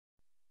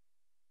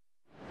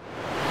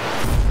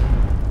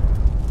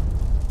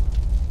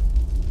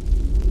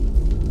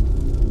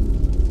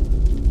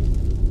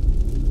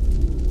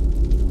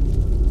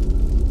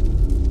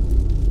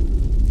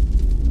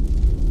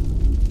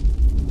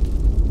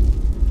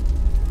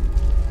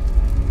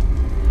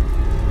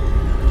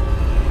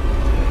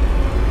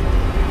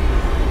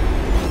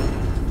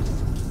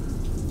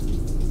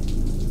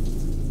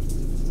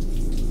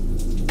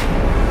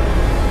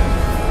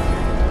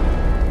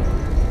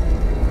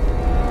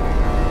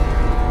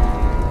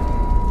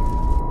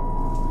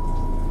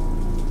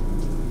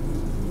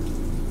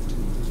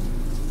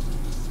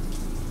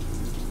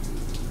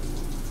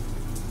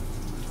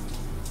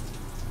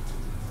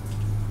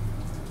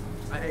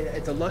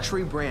it's a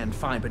luxury brand,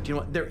 fine, but you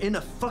know what? They're in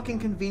a fucking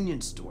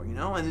convenience store, you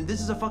know? And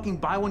this is a fucking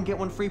buy one, get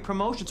one free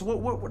promotion, so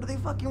what do they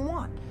fucking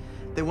want?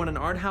 They want an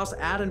art house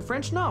ad in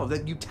French? No,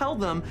 that you tell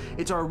them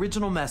it's our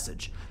original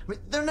message. I mean,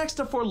 they're next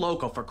to Four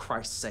Loko, for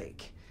Christ's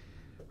sake.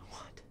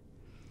 What?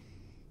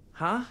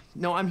 Huh?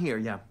 No, I'm here,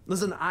 yeah.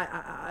 Listen,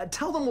 I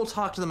tell them we'll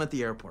talk to them at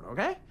the airport,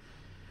 okay?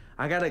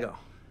 I gotta go.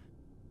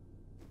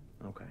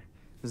 Okay.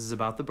 This is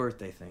about the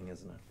birthday thing,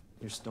 isn't it?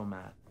 You're still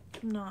mad.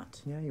 I'm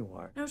not. Yeah, you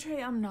are. No,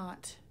 Trey, I'm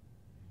not.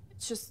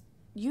 It's just,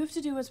 you have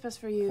to do what's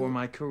best for you. For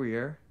my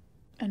career.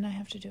 And I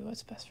have to do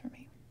what's best for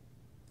me.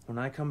 When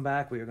I come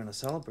back, we are going to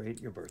celebrate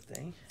your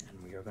birthday,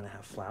 and we are going to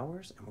have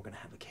flowers, and we're going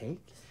to have a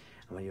cake.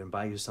 I'm going to even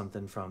buy you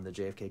something from the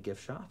JFK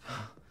gift shop.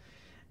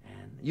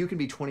 And you can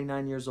be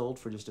 29 years old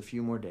for just a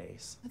few more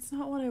days. That's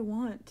not what I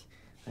want.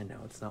 I know,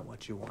 it's not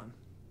what you want.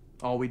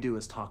 All we do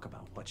is talk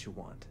about what you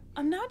want.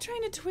 I'm not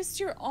trying to twist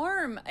your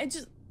arm.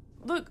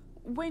 Look,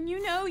 when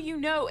you know, you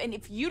know. And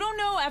if you don't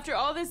know after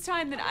all this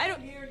time, then I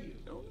don't hear you.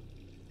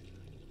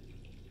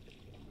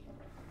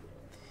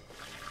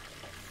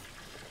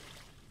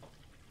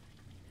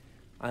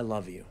 I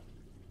love you.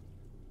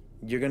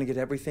 You're gonna get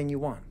everything you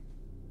want.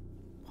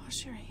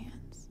 Wash your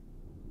hands.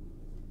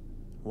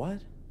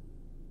 What? You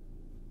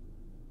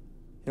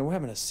know, we're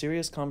having a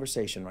serious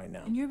conversation right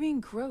now. And you're being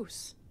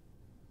gross.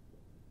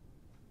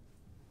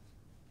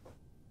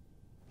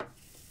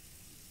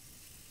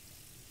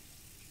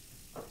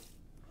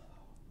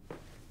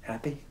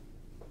 Happy?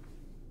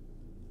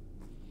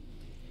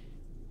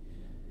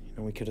 You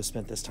know, we could have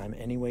spent this time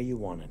any way you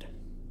wanted.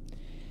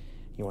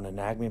 You want to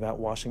nag me about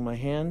washing my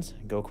hands?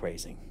 Go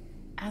crazy.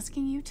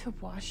 Asking you to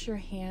wash your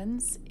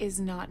hands is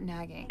not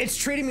nagging. It's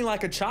treating me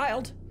like a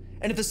child,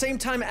 and at the same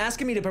time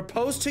asking me to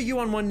propose to you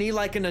on one knee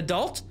like an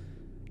adult?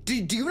 Do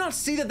you not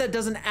see that that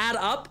doesn't add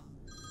up?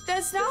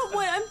 That's not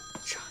what I'm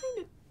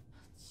trying to...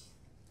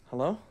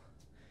 Hello?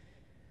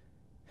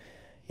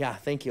 Yeah,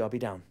 thank you. I'll be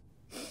down.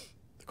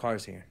 The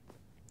car's here.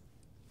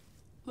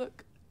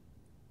 Look,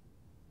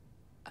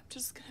 I'm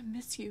just gonna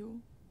miss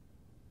you.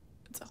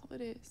 That's all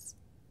it is.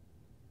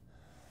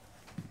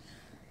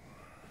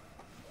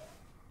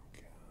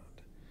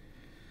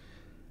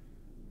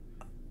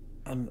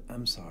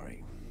 I'm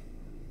sorry,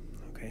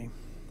 okay?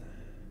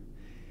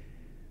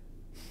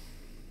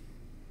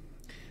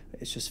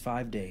 It's just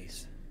 5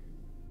 days.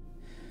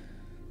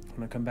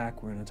 When I come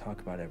back, we're gonna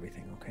talk about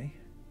everything, okay?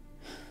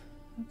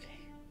 Okay.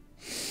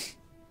 Yeah,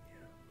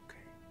 okay.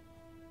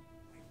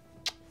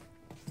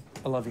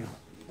 I love you.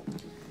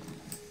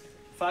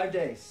 5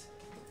 days.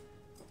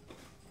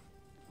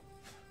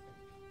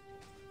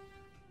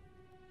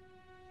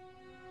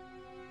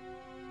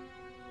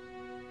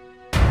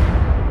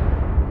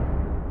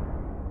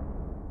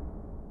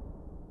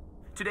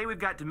 Today we've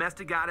got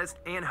domestic goddess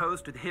and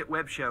host of the hit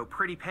web show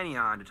Pretty Penny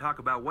on to talk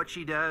about what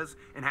she does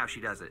and how she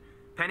does it.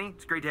 Penny,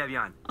 it's great to have you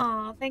on.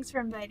 Aw, thanks for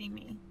inviting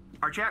me.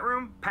 Our chat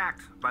room,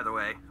 packed, by the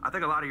way. I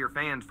think a lot of your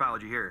fans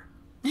followed you here.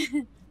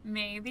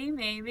 Maybe.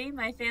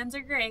 My fans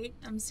are great.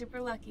 I'm super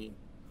lucky.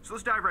 So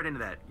let's dive right into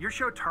that. Your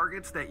show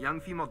targets that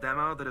young female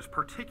demo that is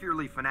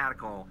particularly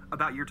fanatical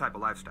about your type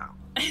of lifestyle.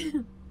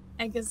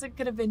 I guess it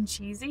could have been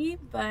cheesy,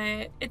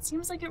 but it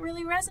seems like it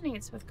really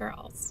resonates with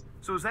girls.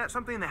 So is that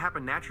something that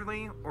happened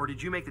naturally, or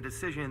did you make the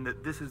decision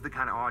that this is the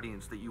kind of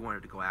audience that you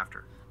wanted to go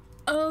after?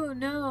 Oh,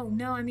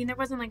 no. I mean, there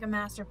wasn't like a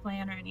master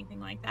plan or anything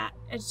like that.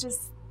 It's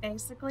just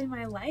basically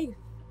my life.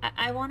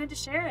 I wanted to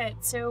share it,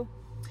 so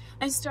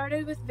I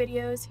started with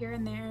videos here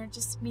and there,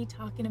 just me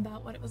talking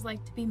about what it was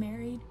like to be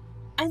married.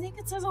 I think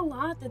it says a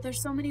lot that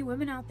there's so many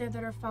women out there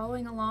that are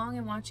following along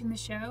and watching the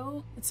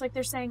show. It's like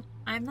they're saying,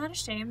 I'm not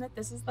ashamed that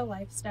this is the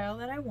lifestyle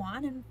that I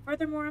want, and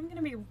furthermore, I'm going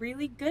to be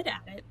really good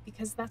at it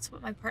because that's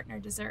what my partner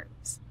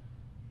deserves.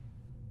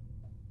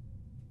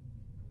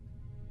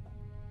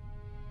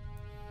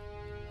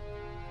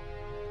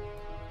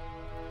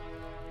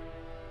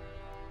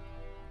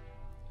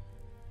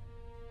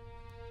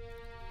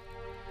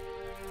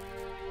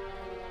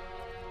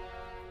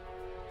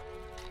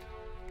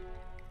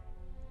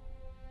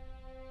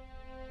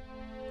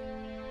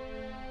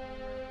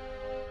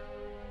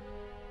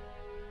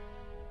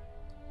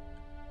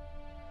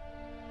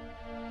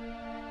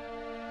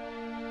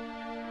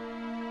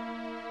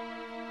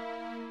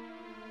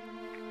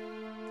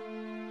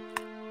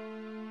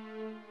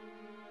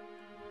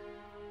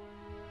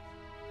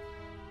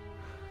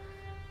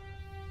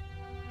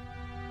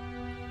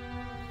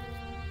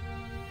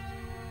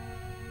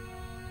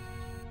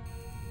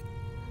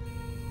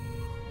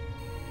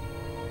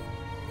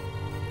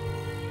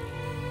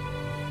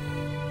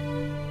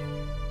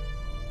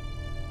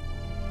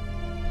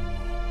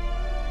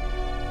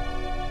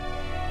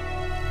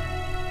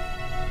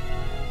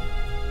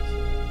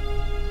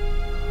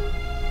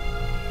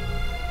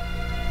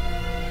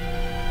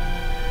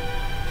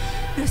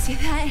 No, see,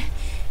 that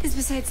is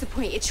besides the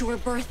point. It's your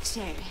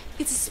birthday.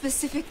 It's a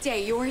specific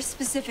day, your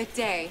specific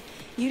day.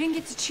 You didn't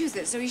get to choose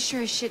it, so he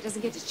sure as shit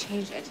doesn't get to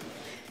change it.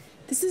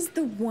 This is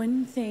the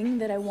one thing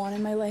that I want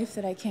in my life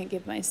that I can't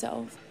give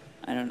myself.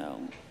 I don't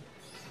know.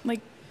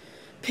 Like,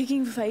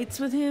 picking fights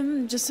with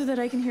him just so that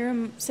I can hear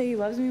him say he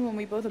loves me when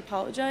we both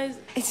apologize.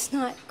 It's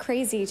not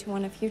crazy to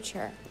want a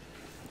future.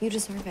 You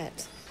deserve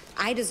it.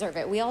 I deserve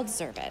it. We all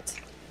deserve it.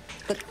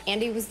 Look,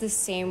 Andy was the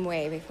same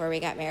way before we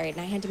got married,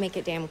 and I had to make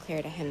it damn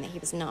clear to him that he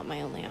was not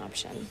my only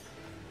option.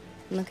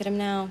 And look at him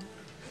now.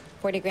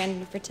 40 grand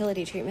in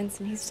fertility treatments,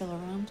 and he's still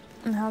around.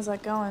 And how's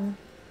that going?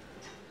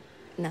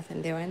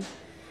 Nothing doing.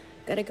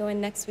 Gotta go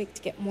in next week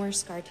to get more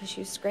scar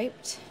tissue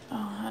scraped. Oh,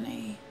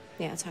 honey.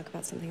 Yeah, talk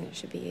about something that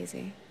should be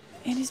easy.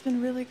 Andy's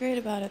been really great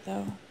about it,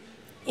 though.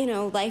 You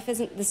know, life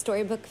isn't the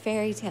storybook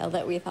fairy tale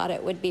that we thought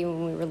it would be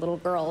when we were little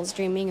girls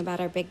dreaming about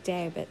our big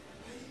day, but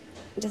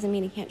it doesn't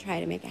mean he can't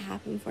try to make it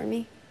happen for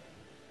me.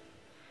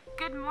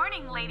 Good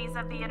morning, ladies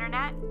of the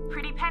internet.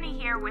 Pretty Penny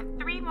here with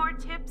 3 more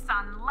tips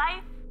on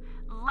life,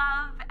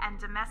 love, and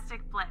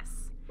domestic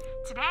bliss.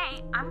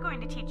 Today, I'm going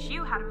to teach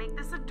you how to make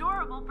this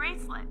adorable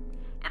bracelet.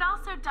 It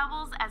also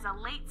doubles as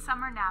a late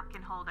summer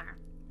napkin holder.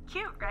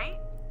 Cute, right?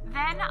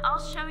 Then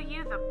I'll show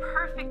you the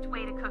perfect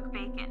way to cook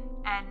bacon.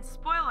 And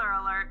spoiler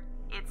alert,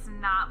 it's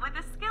not with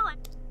a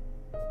skillet.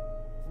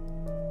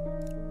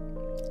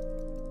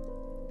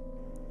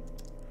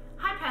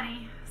 Hi,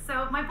 Penny.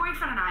 So my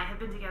boyfriend and I have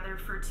been together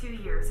for 2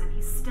 years, and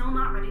he's still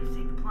not ready to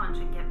take the plunge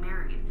and get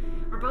married.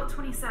 We're both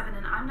 27,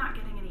 and I'm not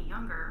getting any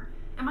younger.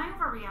 Am I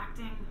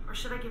overreacting, or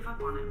should I give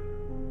up on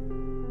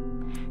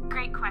him?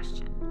 Great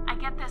question. I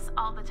get this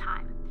all the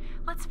time.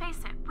 Let's face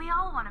it, we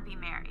all want to be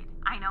married.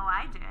 I know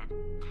I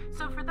did.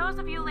 So for those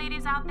of you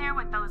ladies out there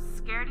with those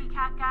scaredy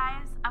cat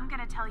guys, I'm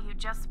gonna tell you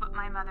just what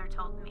my mother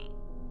told me.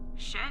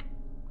 Shit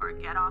or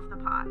get off the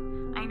pot.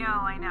 I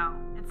know,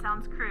 it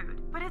sounds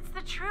crude, but it's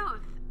the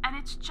truth. And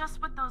it's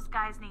just what those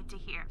guys need to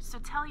hear. So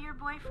tell your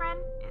boyfriend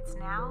it's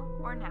now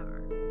or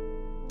never.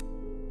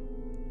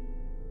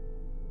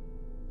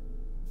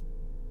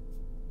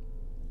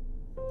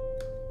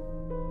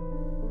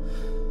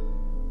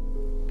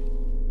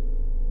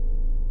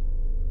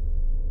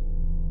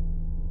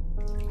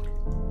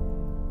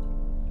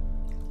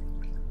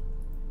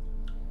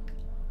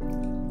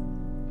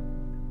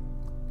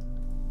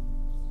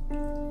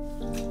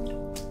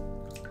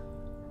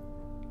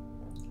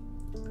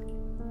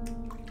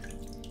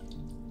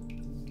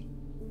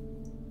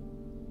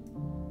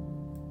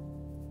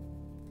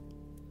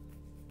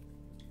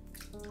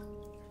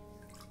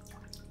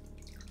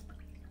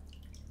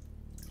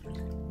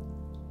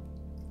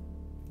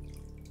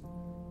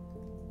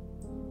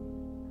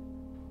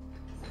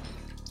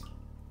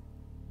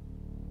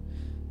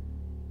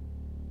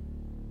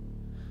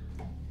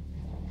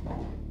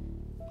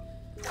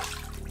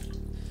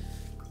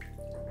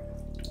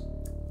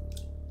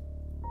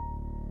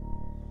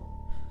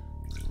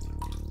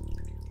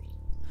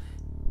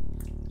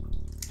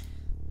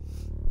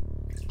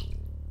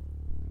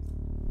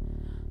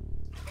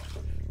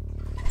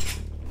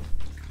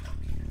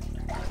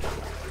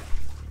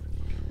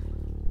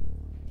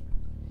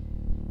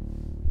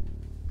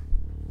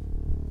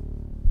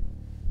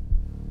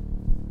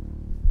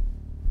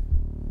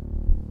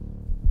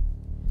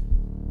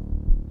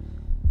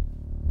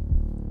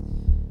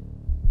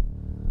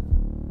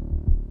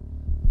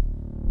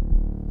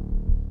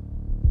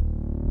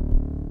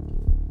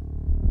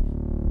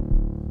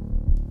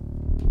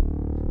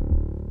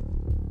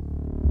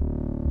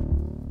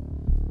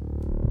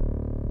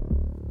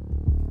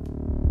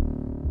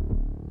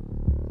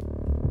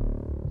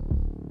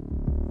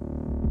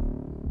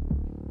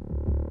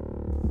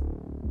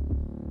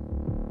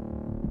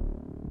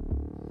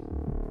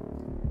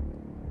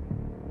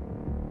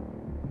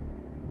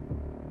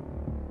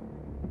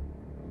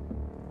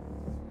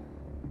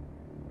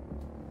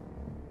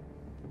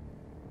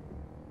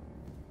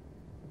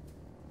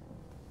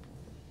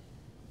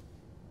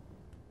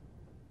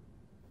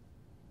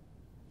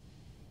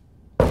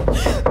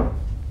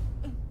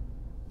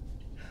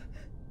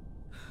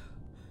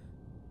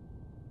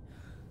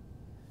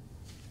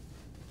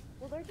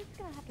 We're just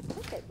gonna have to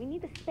cook it. We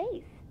need the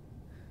space.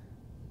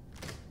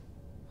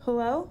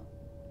 Hello?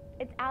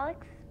 It's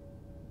Alex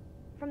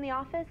from the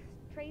office,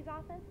 Trey's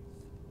office.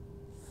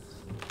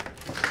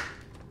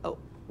 Oh,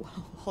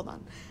 well, hold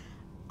on.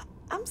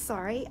 I'm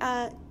sorry.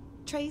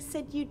 Trey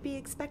said you'd be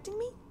expecting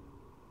me?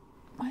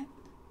 What?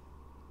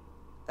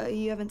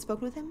 You haven't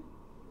spoken with him?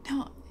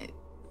 No,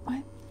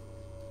 what?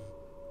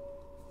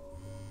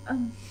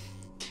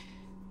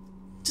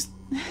 Just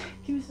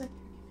give me a sec.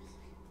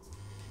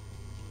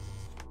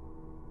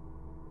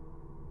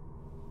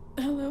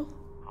 Hello?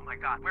 Oh my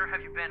God, where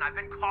have you been? I've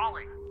been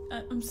calling.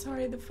 I'm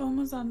sorry, the phone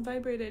was on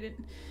vibrate. I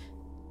didn't.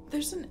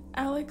 There's an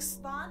Alex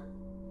Vaughn?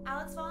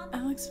 Alex Vaughn?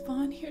 Alex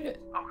Vaughn here to.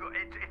 Oh,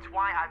 it's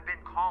why I've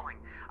been calling.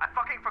 I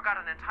fucking forgot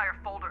an entire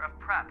folder of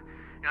prep.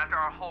 You know, after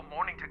our whole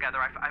morning together,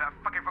 I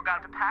fucking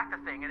forgot to pack the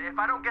thing. And if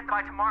I don't get it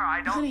by tomorrow,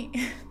 I don't.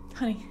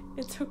 Honey,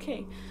 it's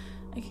okay.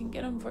 I can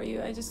get them for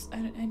you. I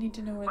need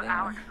to know where they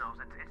Alex are. knows.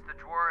 It's the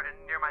drawer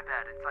near my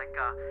bed. It's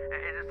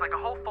like a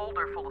whole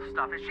folder full of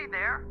stuff. Is she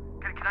there?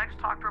 Can I just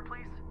talk to her,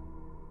 please?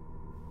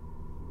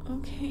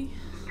 Okay.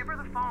 Just give her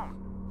the phone.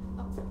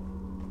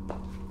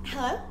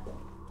 Hello?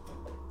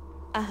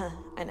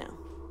 I know.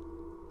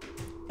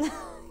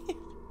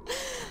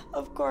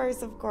 Of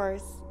course, of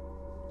course.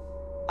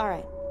 All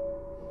right.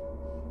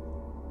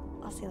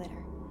 I'll see you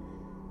later.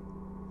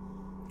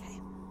 Okay.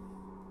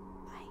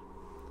 Bye.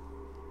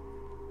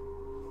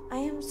 I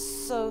am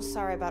so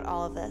sorry about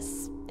all of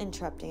this,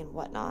 interrupting and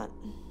whatnot.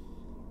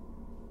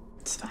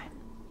 It's fine.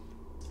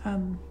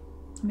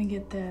 Let me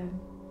get the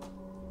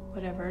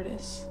whatever it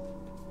is.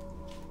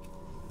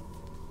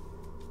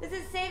 This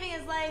is saving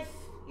his life.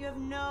 You have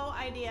no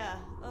idea.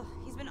 Ugh,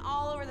 he's been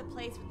all over the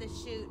place with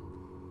this shoot.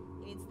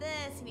 He needs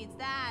this, he needs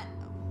that.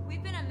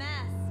 We've been a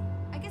mess.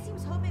 I guess he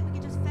was hoping we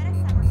could just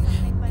FedEx them or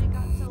something, but it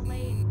got so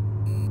late.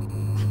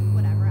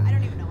 Whatever. I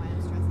don't even know why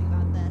I'm stressing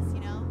about this,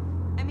 you know?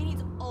 I mean,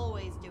 he's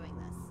always doing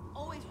this.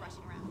 Always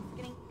rushing around,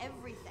 getting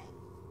everything.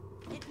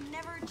 It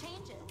never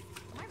changes.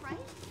 Am I right?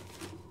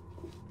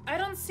 I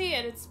don't see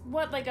it. It's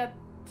what, like a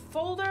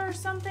folder or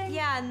something?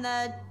 Yeah, in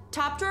the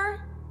top drawer.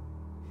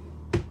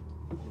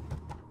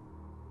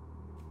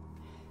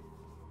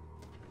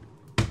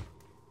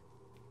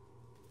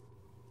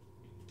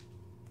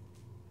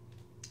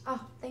 Oh,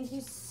 thank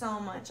you so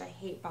much. I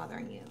hate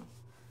bothering you.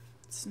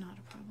 It's not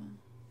a problem.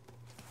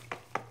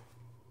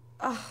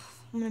 Oh,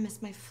 I'm gonna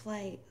miss my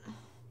flight.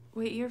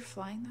 Wait, you're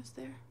flying those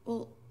there?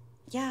 Well,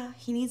 yeah,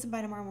 he needs them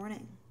by tomorrow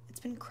morning.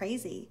 It's been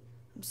crazy.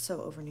 I'm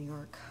so over New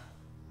York.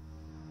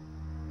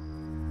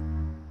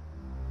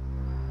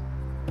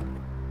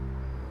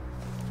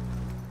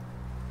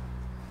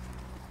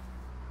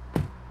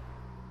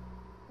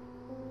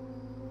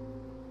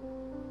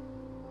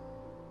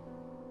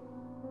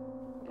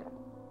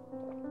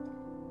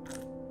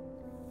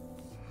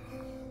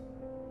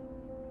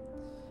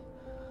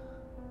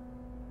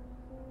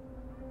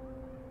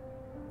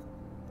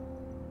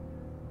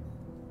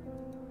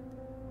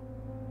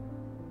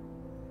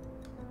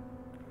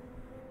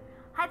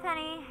 Hi,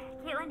 Penny.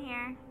 Caitlin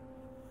here.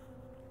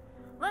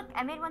 Look,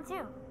 I made one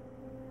too.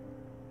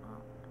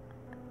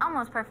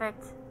 Almost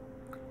perfect.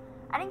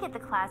 I didn't get the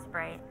clasp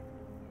right.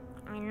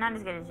 I mean, not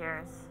as good as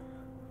yours.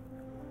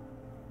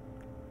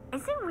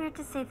 Is it weird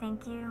to say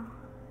thank you?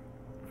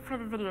 For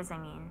the videos, I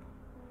mean.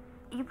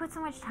 You put so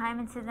much time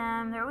into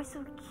them. They're always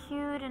so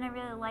cute and I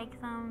really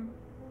like them.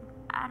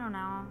 I don't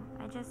know.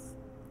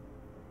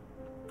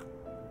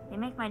 They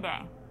make my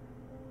day.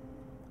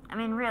 I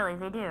mean, really,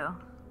 they do.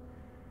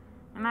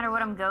 No matter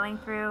what I'm going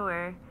through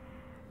or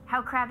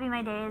how crappy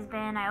my day has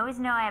been, I always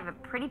know I have a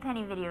pretty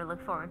penny video to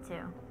look forward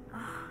to.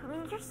 I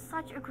mean, you're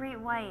such a great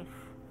wife.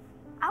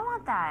 I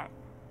want that.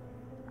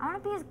 I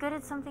want to be as good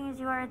at something as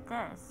you are at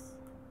this.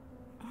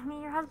 I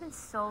mean, your husband's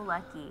so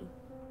lucky.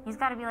 He's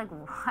got to be like,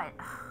 what?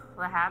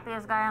 The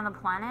happiest guy on the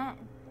planet?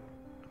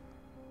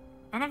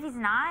 And if he's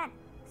not,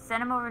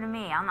 send him over to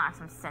me. I'll knock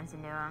some sense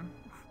into him.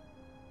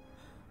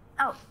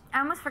 Oh, I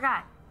almost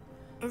forgot.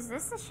 Is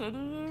this the shade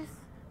you use?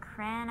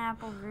 Cran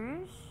Apple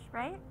Rouge,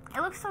 right? It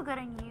looks so good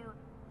on you.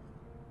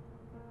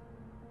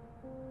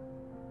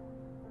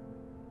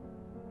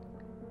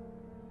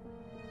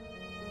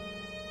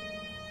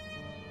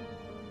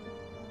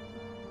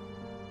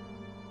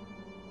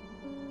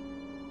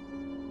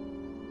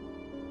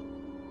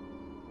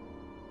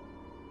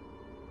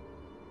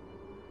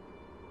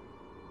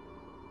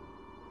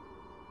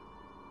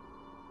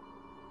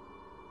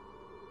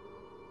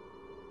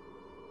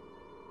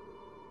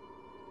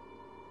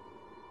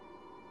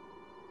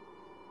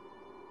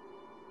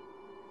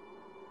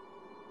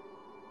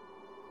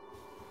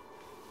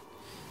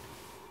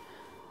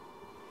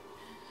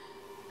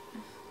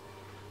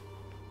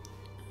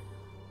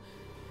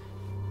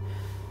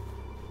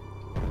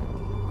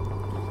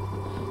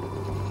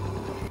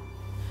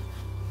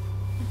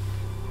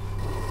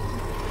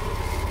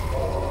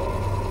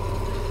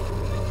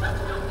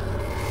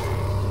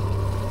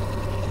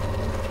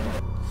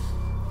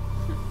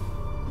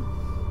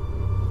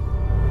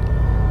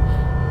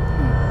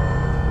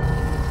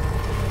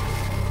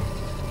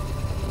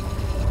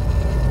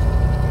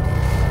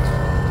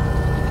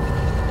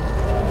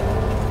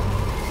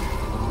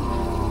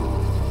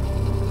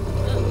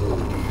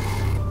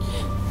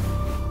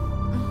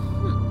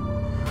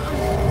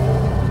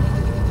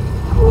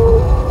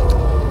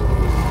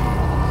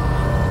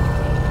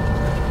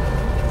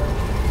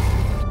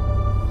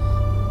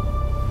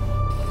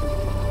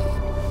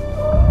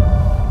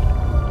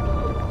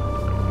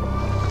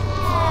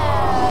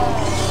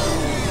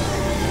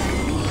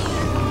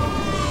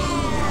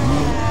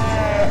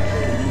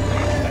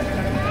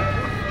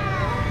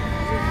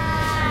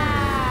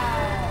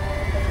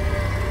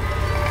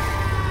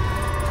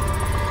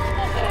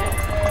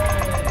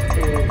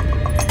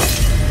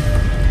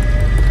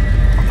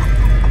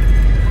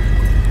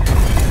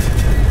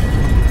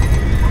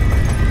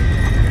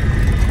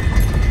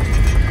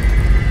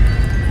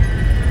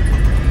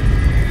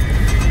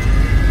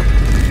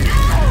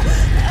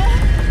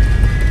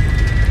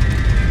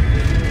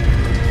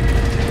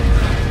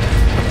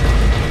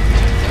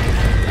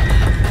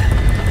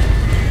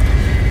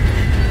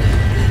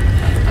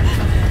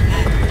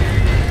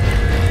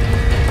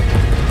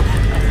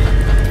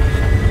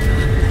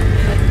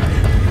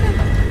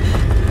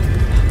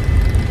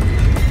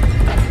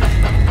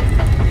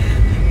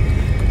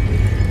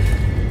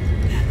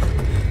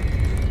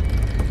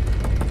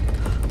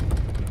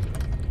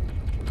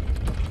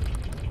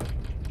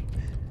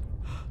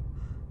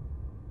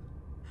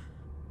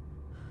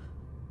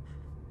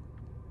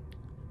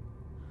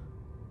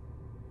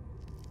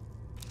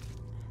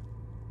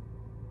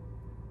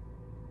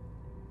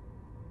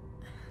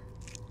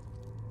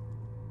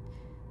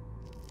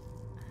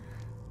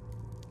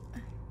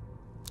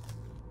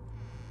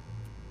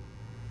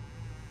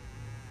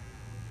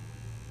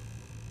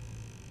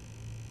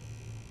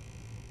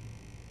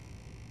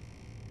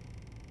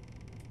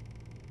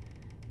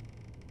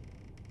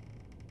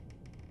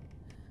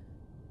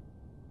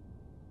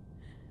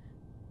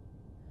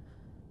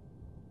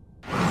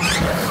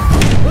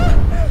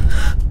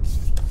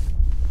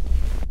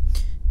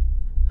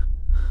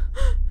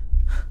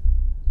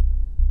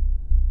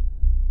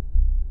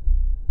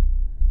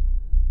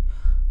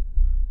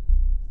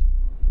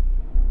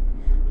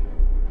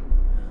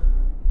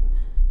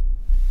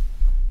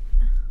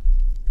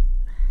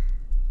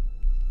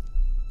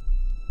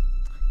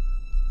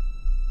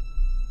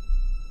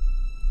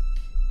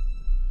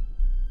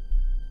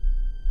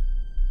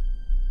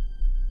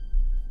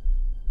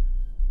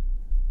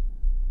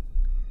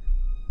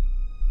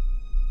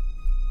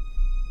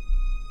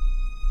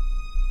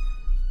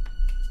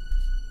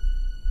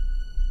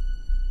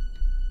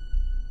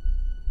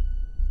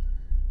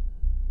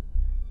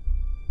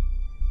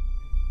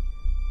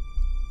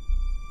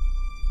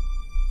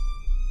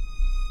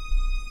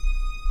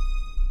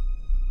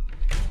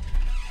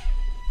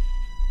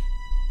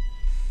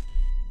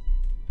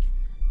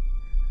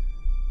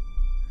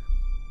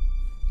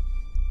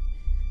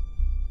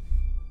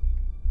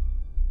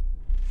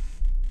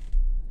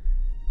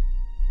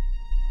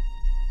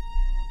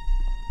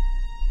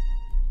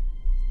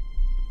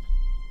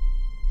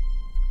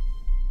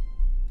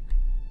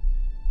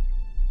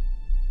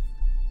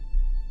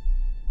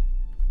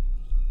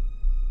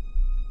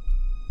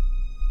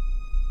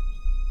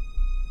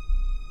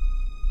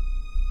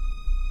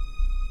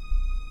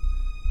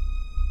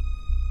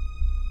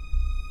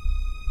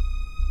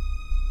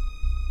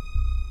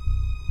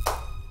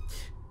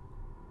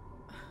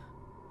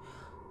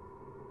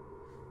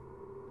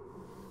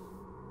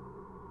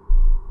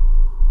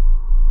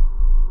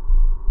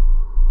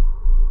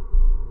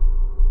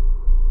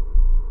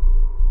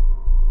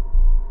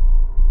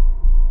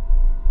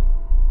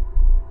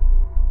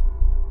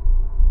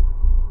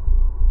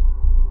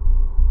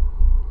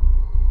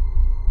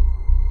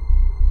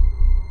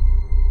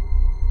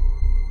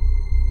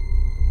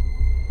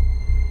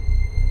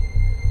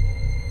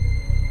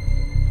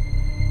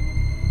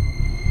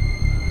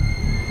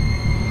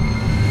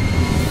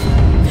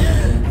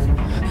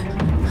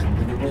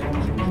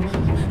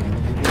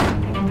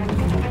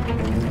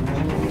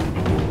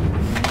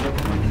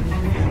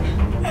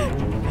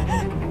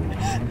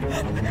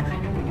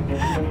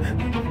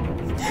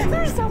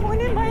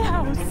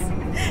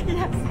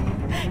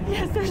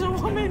 There's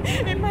a woman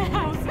in my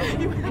house.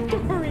 You have to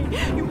hurry.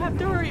 You have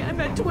to hurry. I'm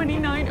at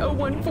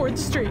 2901 4th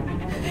Street.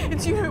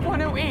 It's unit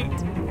 108.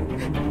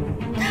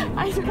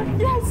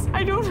 Yes,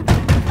 I don't.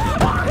 Oh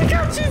my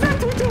God, she's at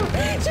the door.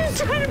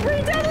 She's trying to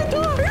break down the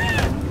door.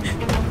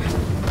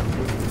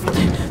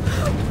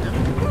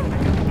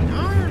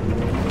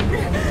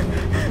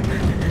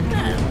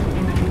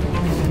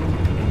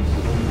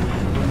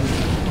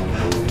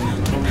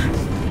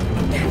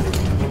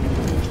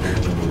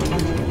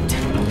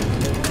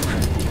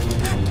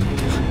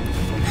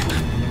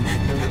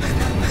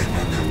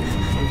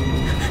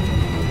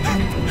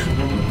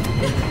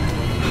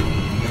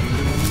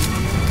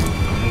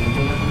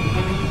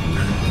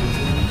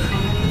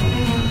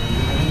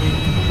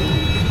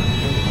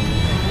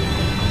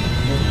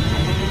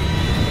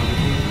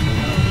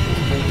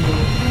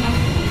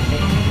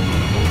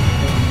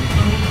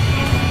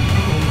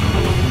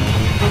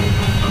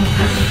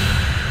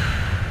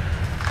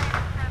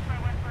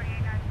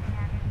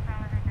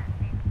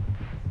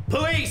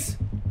 Police!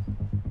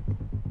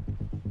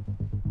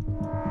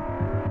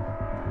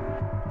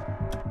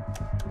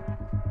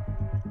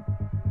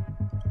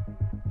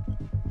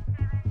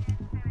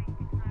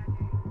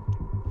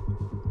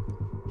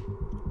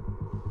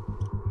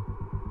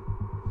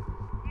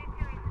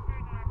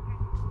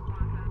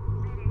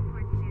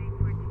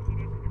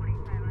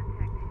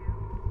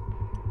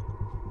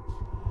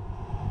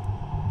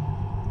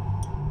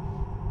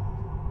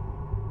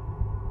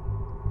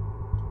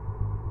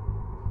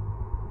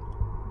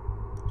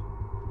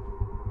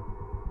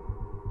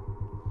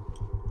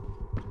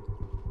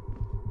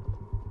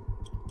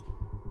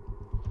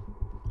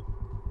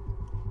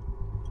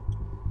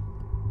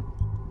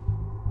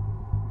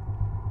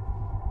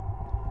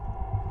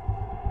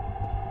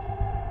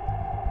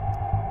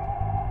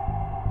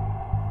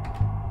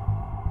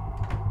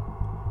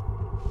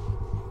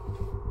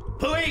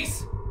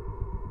 Police!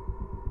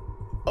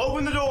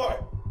 Open the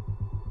door!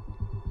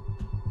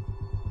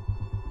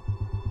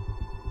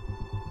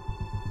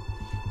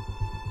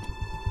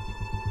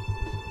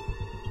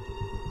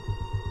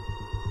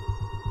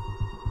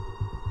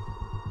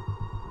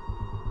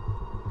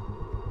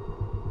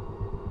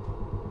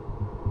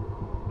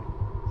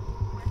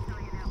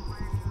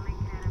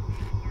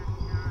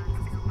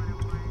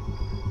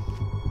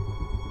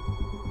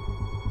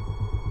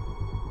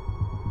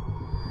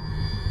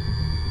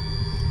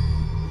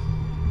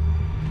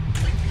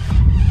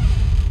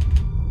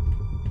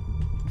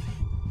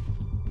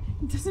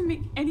 It doesn't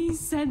make any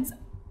sense.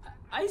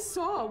 I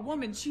saw a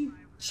woman. She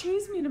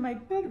chased me into my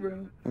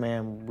bedroom.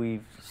 Ma'am,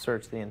 we've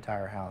searched the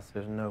entire house.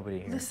 There's nobody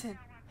here. Listen,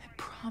 I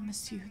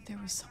promise you there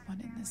was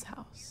someone in this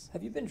house.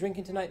 Have you been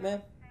drinking tonight,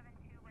 ma'am?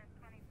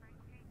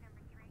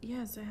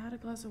 Yes, I had a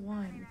glass of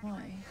wine.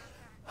 Why?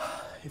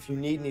 If you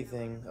need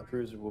anything, a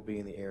cruiser will be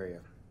in the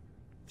area.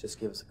 Just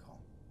give us a call.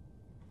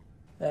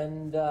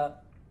 And,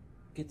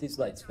 get these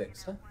lights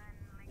fixed, huh?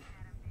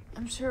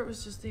 I'm sure it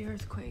was just the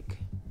earthquake.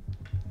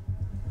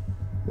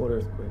 What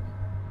earthquake?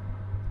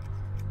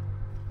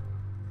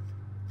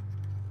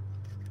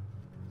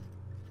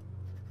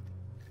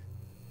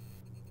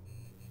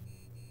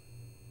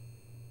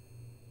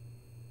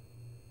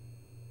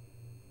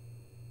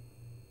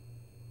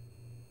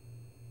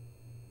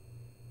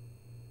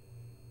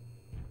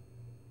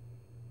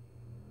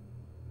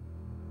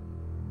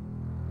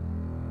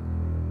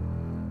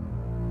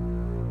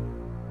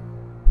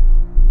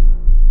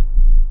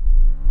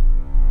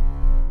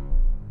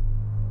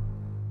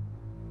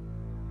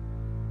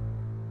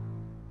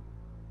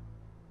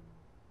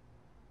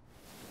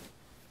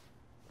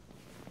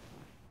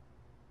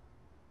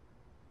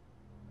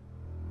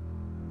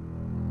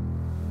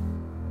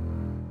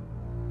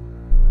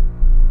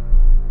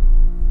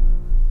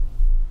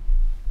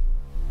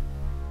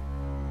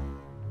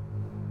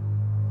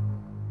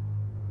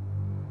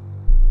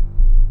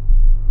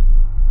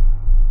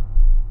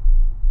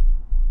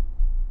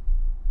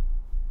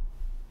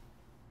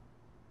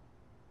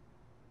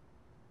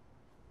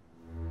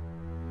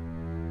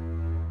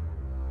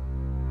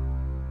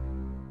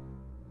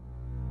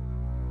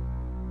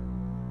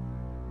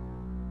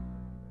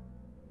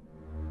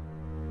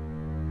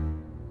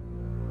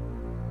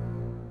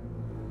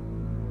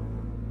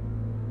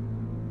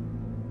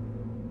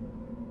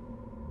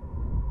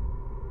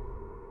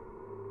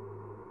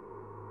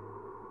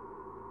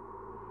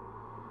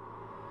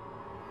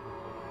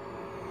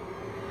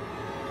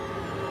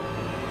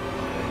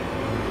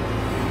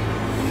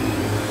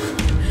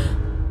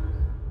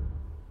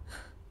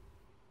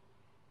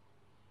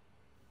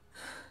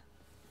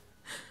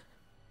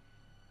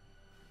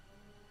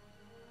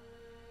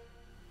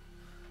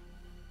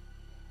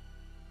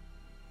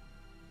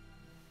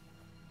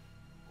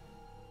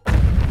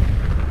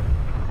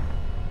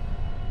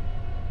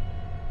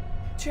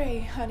 Trey,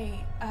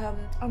 honey,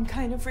 I'm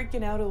kind of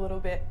freaking out a little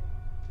bit.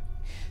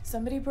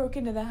 Somebody broke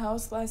into the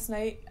house last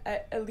night.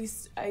 At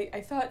least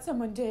I thought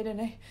someone did,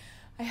 and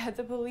I had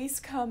the police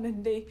come,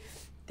 and they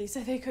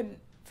said they couldn't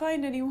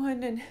find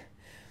anyone, and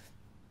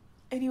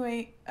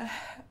anyway,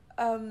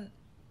 can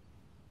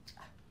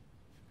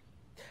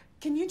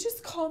you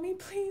just call me,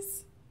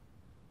 please?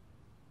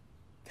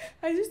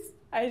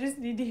 I just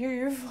need to hear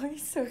your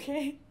voice,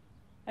 okay?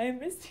 I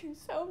miss you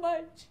so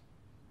much.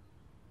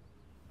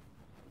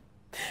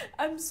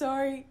 I'm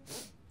sorry.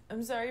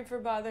 I'm sorry for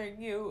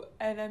bothering you,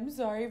 and I'm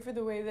sorry for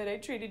the way that I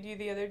treated you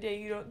the other day.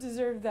 You don't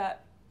deserve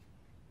that.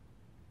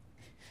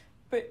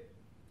 But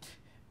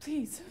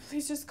please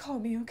just call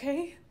me,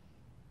 okay?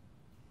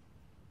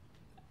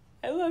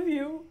 I love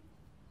you.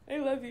 I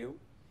love you.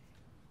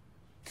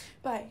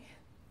 Bye.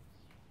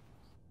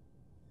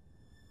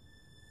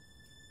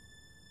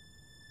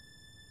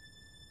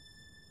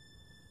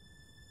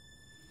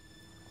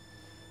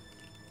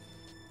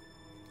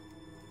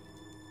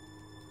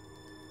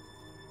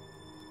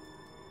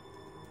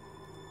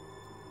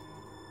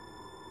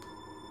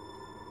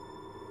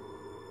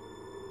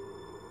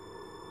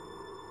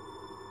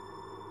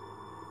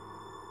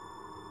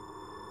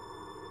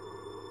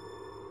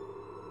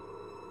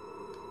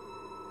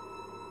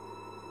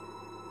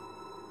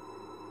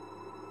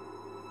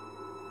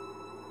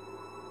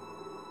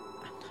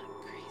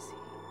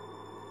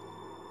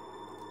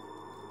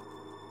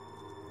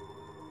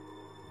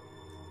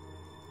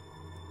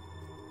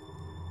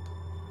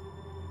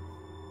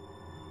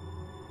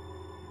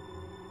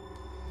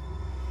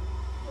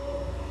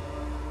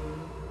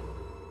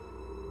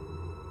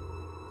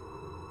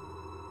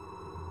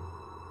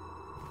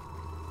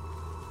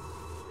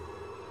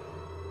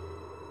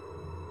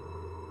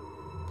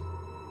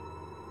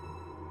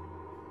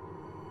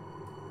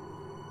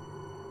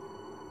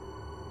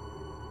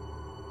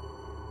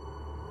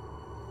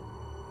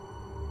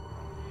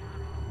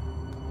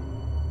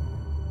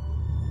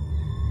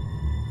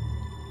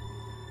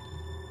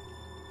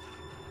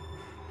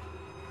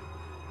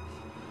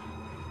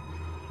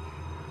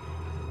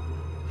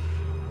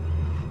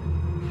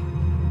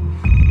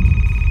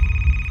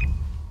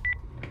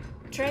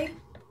 Trey?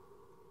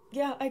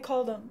 Yeah, I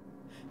called them.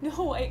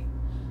 No,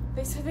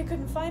 they said they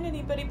couldn't find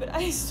anybody, but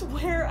I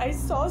swear I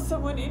saw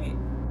someone in it.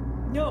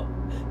 No,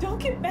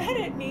 don't get mad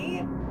at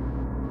me.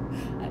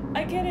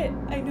 I get it.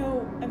 I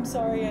know. I'm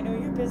sorry. I know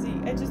you're busy.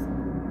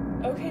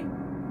 Okay.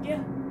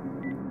 Yeah.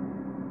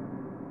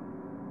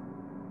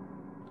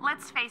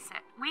 Let's face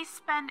it, we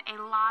spend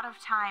a lot of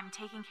time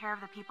taking care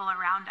of the people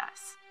around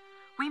us.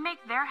 We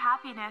make their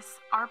happiness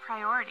our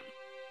priority.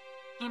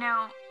 You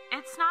know,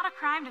 it's not a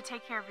crime to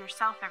take care of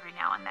yourself every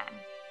now and then.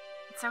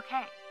 It's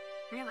okay,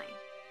 really.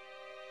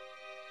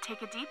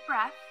 Take a deep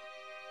breath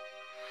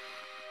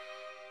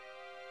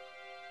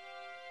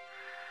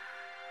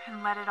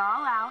and let it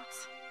all out.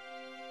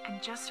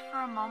 And just for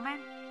a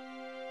moment,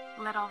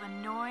 let all the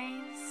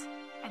noise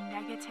and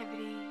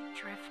negativity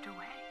drift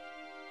away.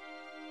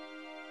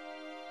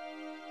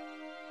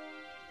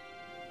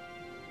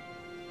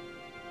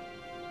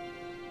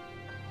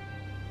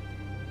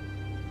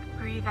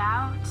 Breathe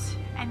out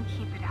and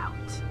keep it out.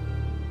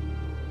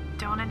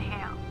 Don't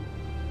inhale.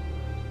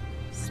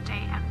 Stay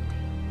empty.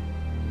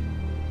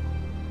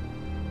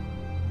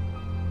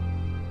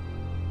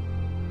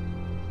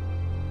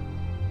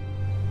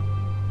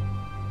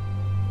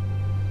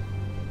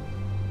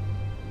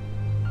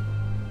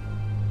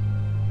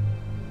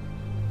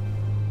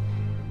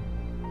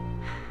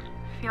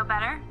 Feel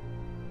better?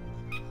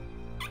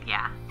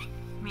 Yeah,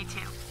 me too.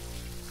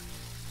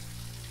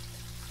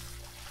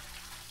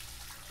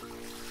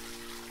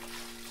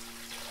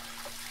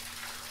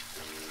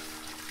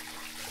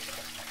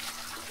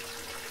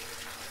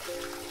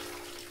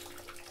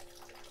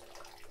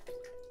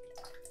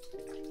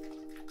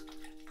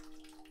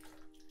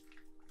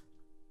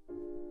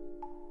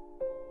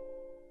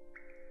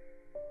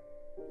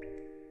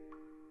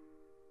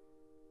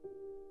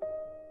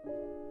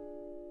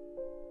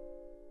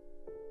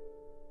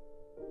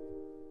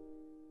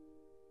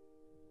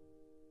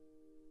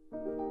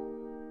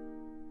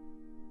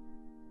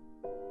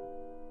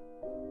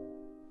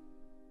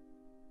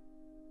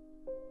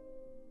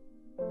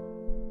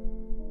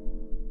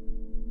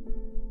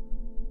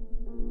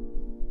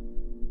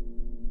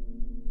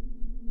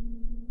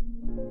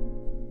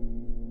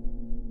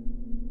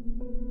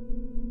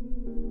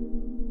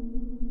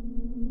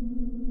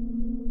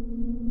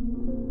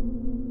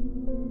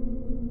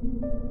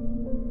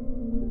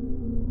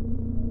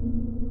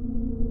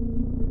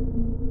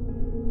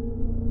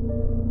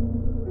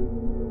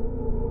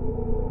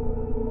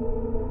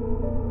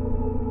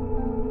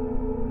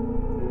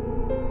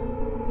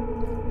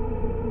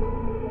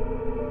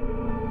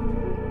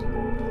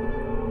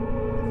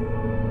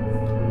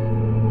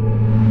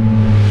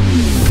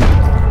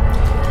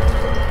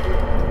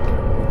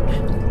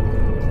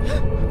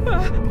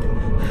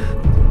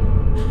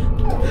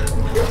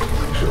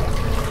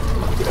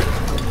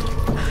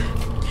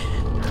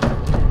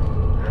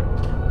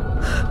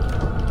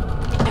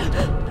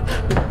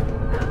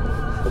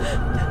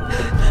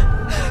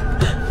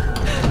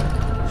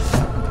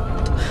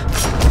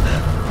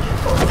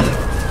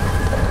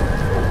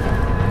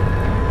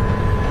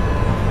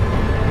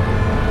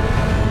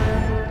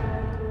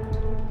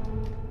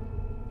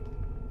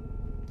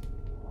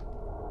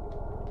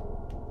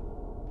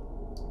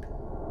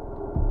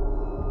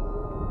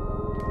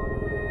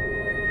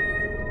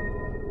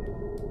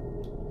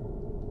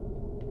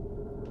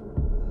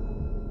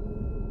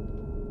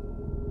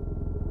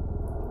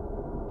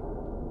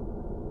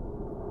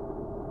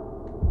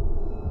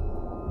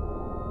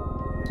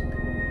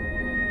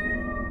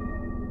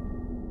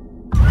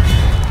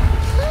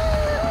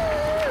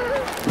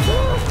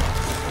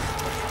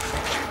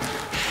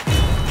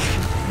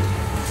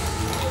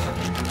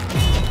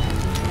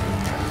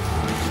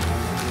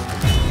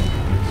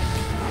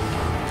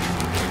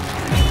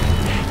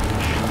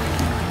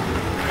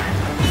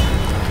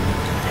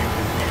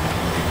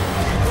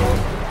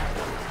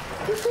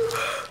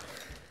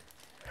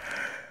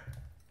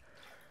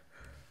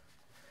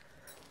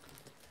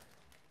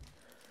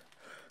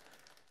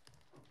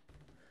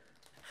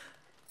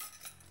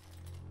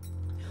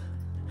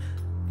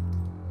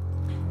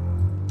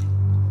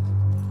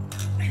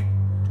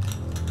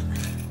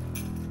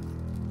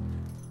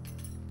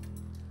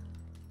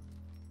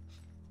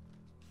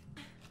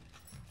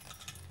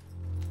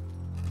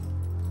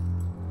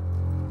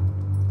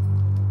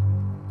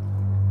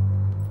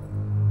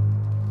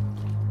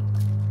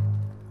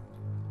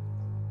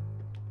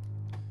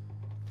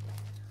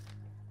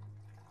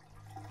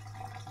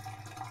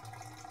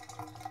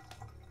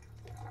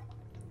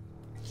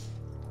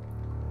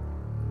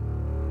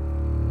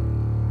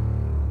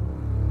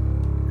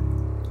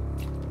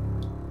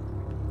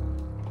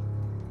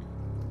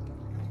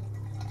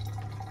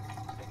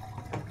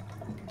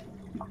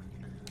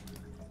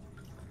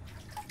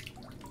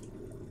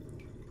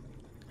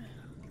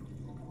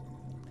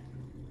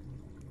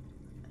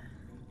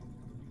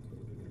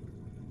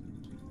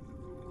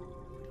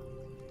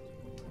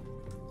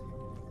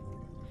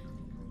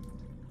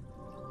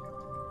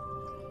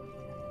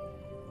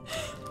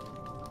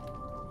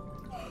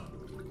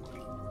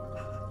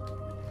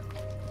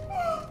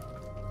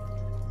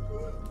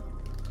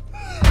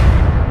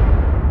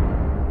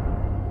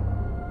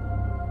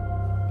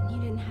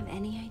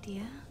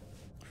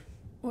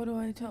 What do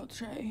I tell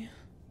Trey?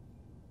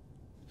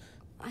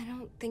 I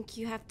don't think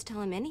you have to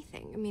tell him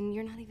anything. I mean,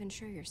 you're not even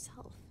sure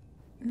yourself.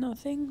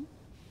 Nothing?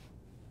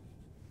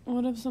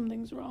 What if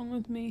something's wrong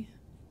with me?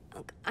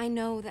 Look, I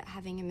know that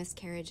having a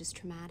miscarriage is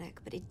traumatic,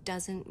 but it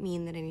doesn't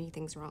mean that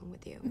anything's wrong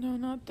with you. No,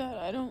 not that.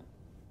 I don't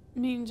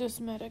mean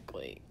just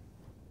medically.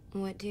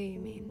 What do you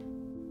mean?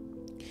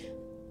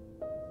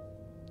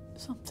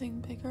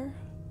 Something bigger.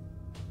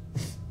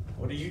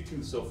 What are you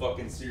two so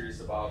fucking serious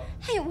about?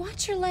 Hey,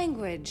 watch your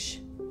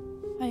language.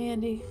 Hi,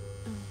 Andy.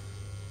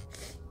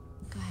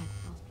 Go ahead.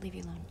 I'll leave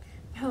you alone.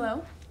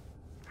 Hello?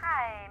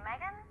 Hi,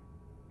 Megan?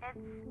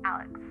 It's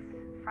Alex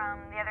from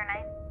the other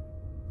night.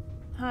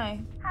 Hi.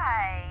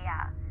 Hi,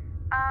 yeah.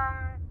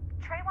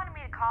 Trey wanted me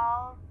to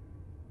call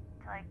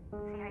to, like,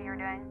 see how you were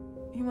doing.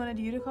 He wanted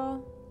you to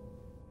call?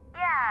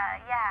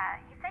 Yeah.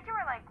 He said you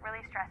were, like,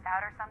 really stressed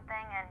out or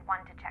something and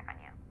wanted to check on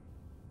you.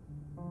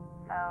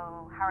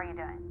 So, how are you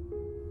doing?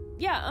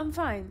 Yeah, I'm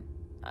fine.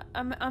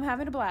 I'm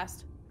having a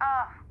blast.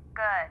 Oh,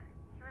 good.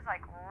 He was,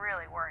 like,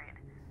 really worried.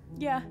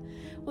 Yeah.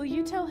 Well,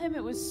 you tell him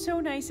it was so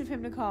nice of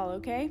him to call,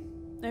 okay?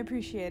 I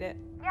appreciate it.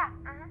 Yeah,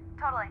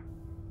 totally.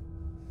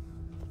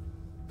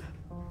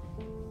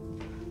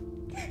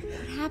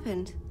 What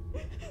happened?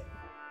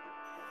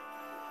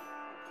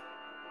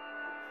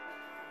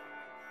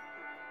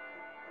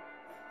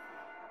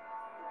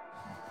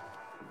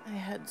 My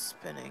head's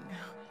spinning.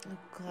 Oh,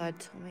 God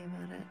told me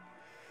about it.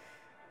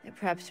 They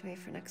prepped me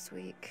for next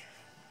week.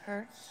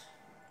 Hurts?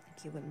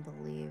 Like you wouldn't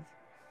believe.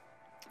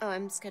 Oh,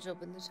 I'm scheduled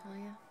with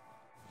Natalia.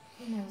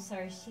 No,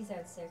 sorry, she's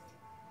out sick.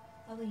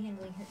 I'll be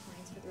handling her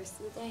clients for the rest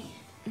of the day.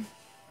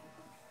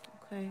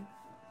 Okay.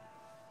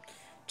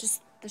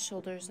 Just the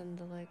shoulders and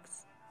the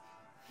legs.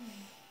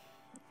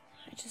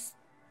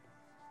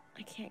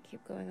 I can't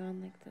keep going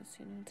on like this,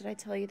 you know? Did I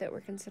tell you that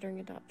we're considering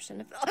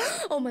adoption?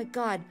 Oh my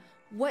God!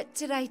 What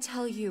did I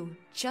tell you?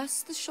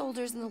 Just the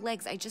shoulders and the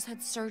legs. I just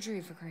had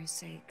surgery, for Christ's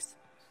sakes.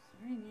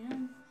 Sorry,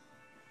 man.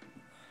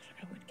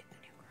 I would get the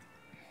new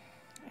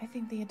girl. I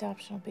think the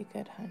adoption will be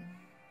good, hun.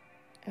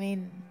 I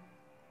mean,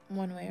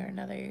 one way or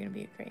another, you're gonna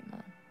be a great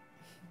mom.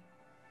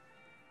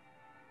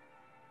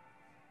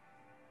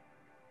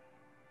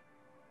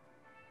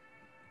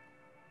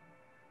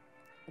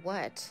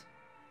 What?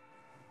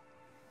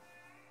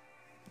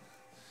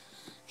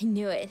 I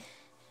knew it.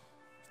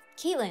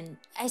 Caitlin,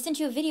 I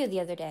sent you a video the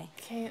other day.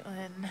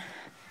 Caitlin.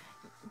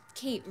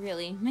 Kate,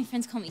 really. My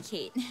friends call me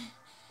Kate.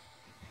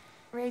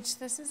 Rach,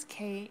 this is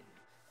Kate.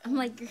 I'm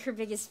like her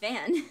biggest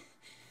fan.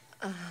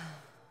 I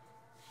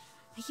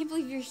can't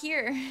believe you're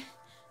here.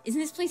 Isn't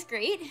this place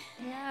great?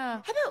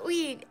 Yeah. How about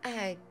we,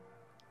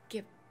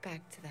 get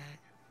back to that?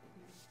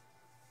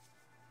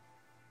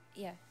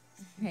 Yeah,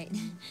 right.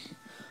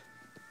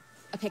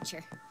 A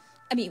picture.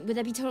 I mean, would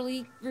that be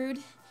totally rude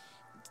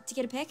to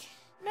get a pic?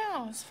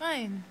 No, it's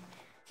fine.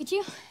 Could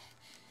you?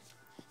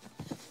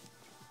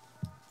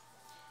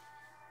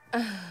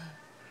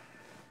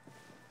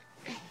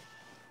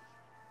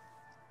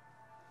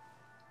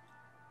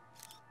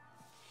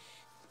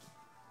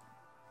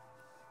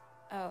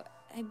 Oh,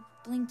 I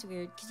blinked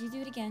weird. Could you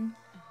do it again?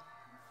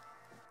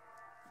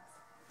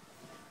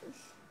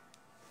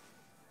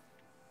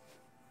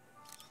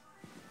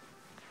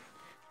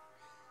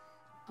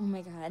 Oh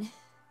my God.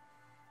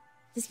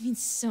 This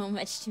means so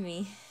much to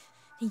me.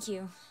 Thank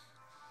you.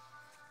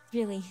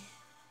 Really.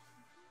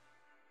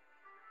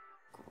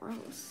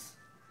 Gross.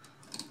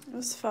 It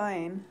was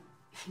fine.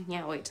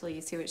 Yeah, wait till you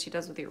see what she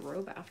does with your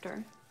robe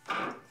after.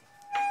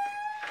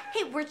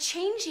 Hey, we're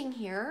changing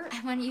here.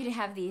 I want you to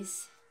have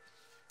these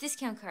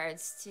discount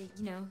cards to,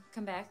 you know,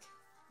 come back.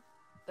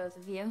 Both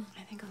of you.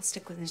 I think I'll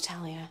stick with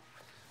Natalia.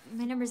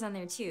 My number's on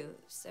there too,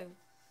 so,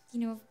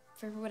 you know,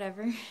 for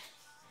whatever.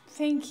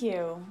 Thank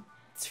you.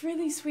 It's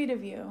really sweet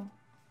of you.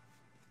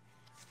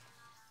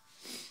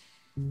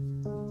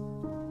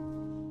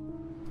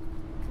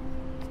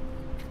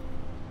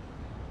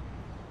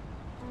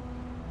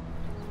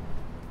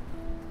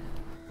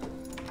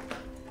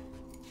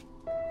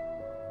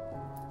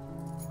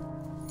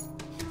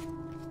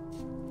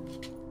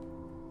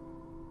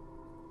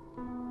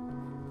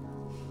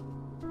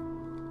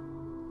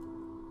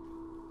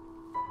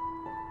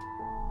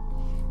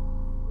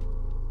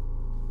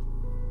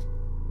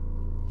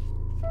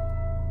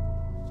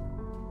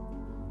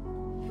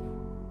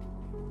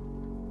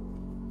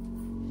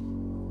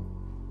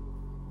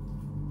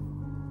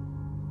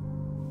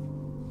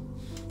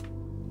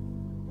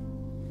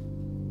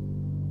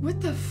 What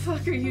the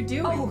fuck are you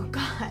doing? Oh,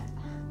 God.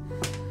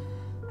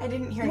 I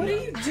didn't hear you. What are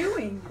you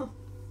doing?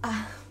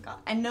 God,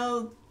 I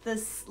know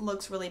this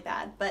looks really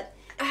bad, but...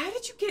 How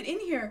did you get in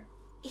here?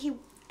 He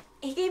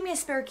gave me a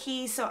spare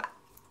key, so...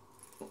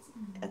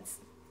 It's...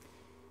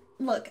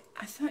 Look.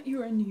 I thought you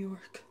were in New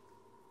York.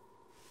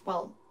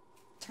 Well,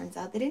 turns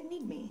out they didn't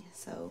need me,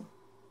 so...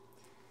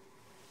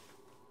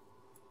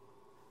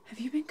 Have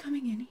you been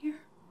coming in here?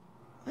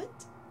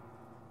 What?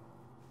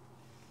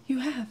 You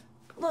have.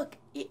 Look,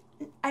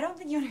 I don't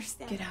think you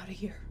understand. Get out of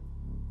here.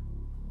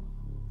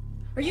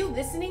 Are you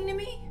listening to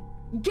me?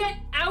 Get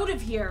out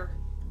of here!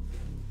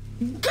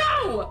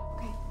 Go!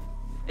 Okay.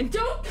 And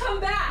don't come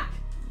back!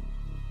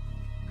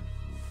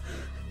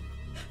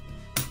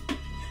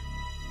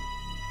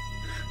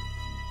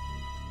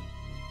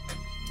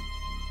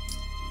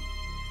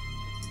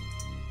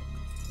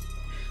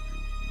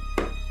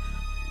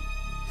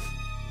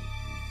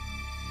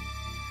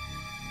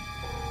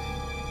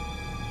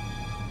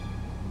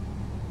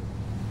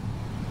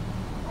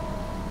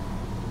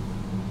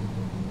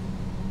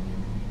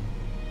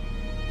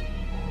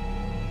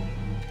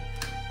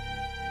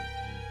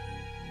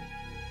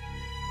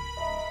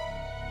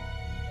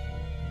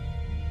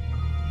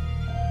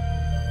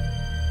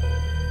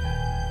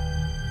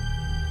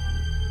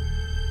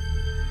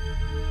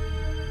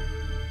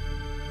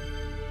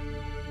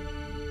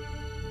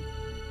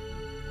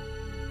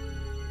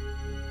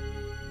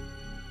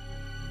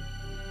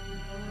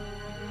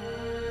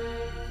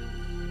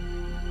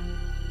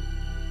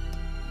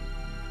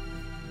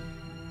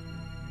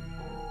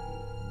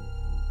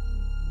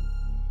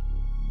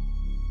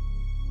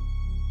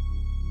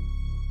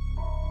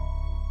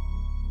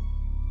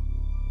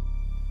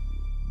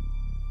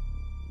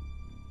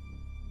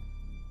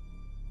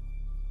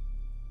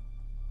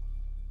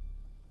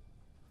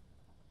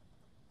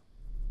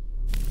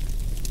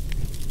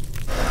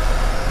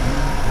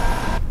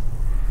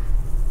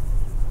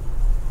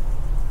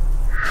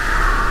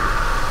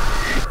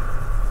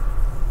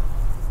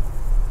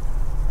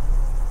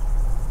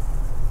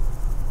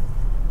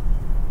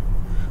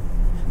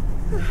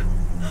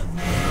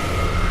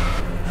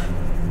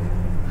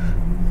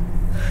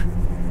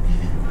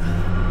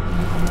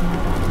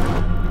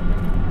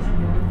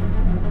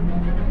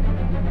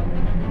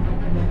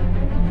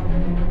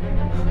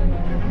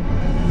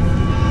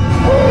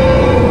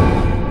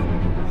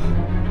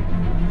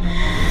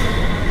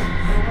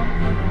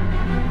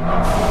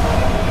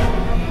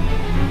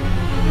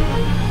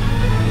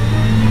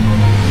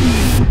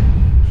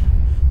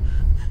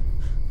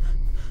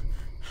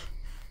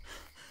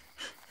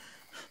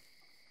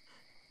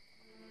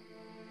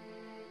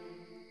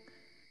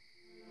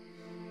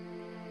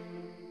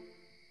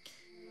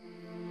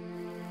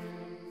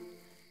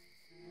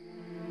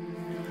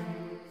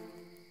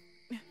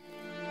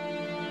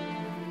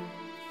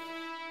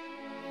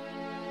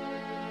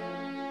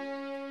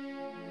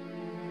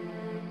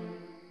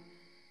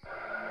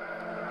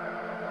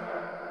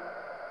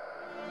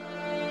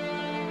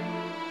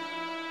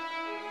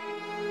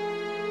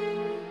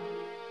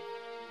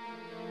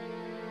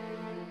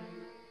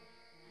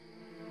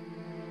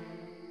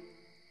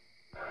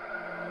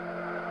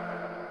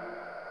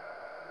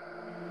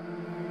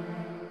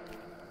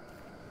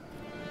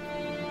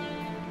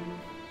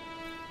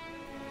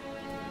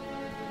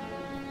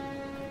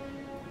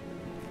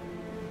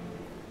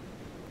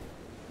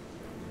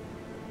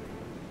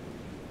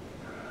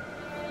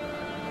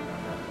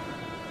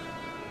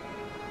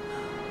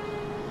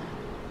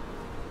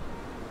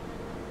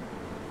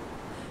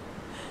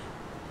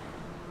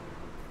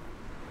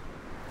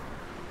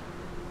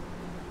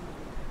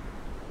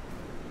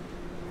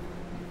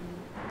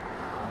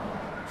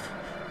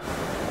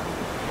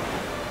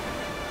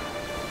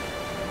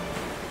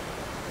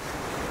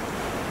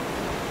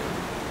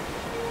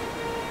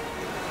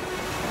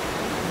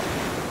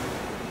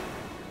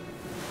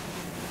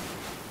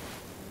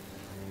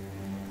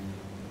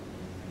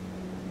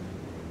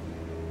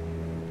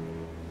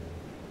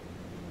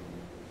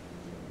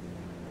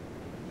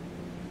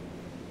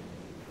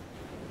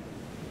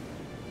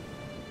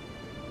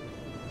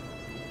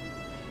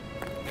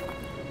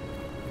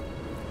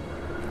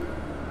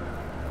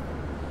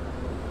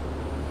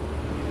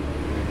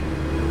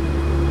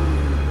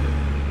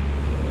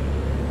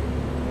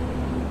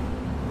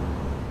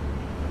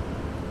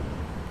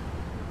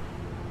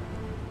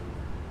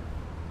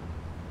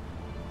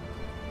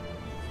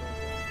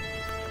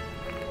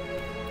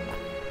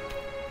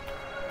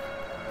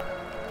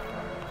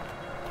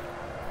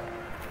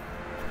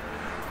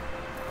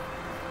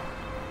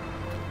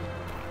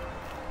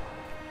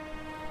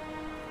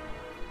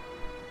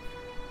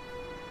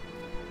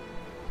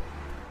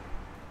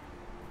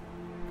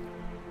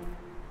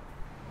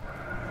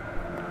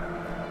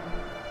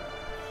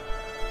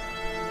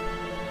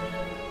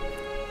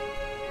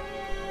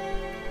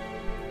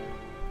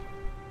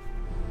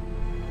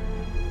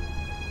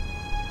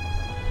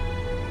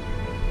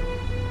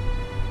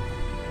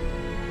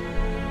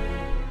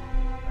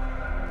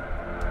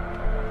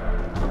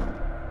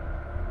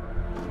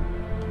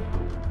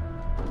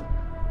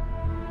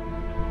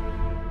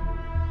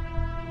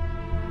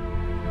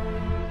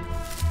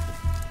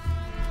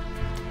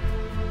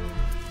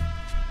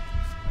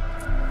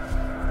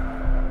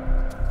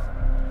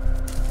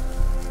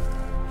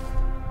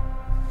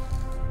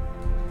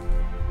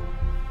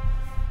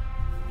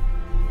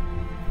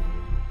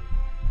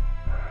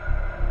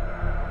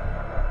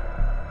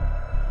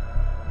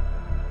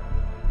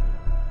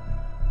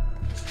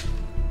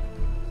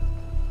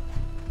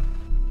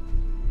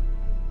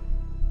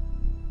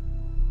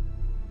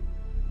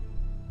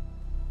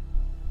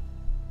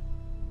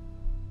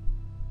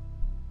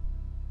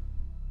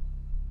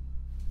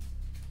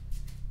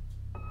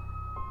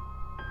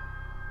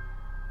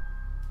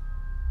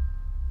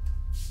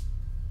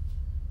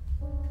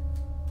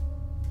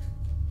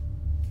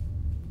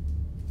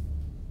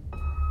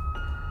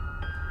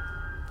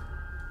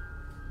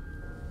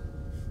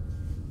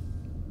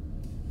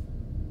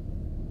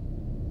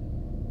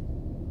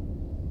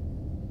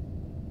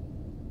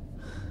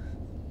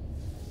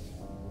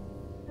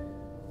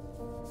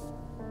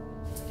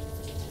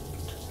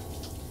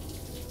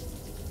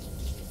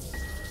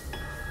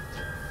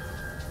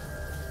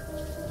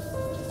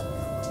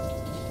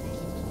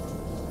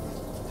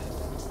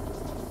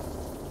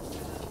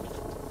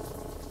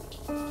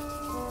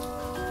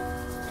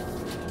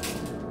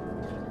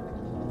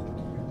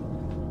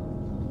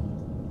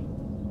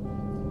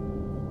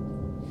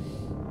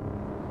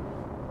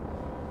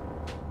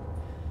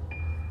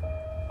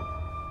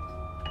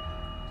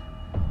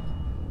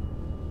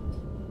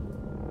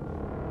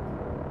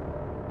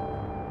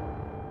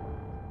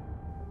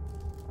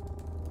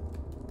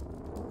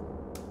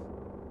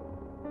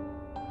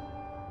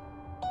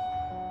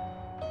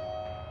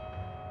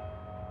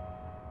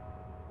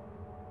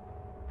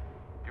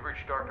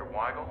 reached Dr.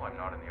 Weigel. I'm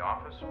not in the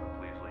office, but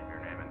please leave your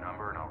name and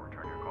number and I'll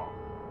return your call.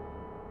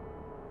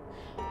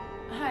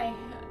 Hi,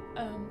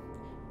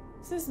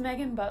 this is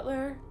Megan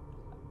Butler.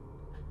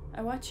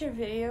 I watch your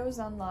videos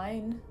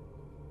online.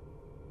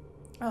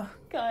 Oh,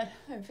 God,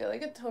 I feel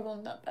like a total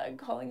nutbag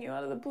calling you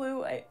out of the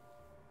blue.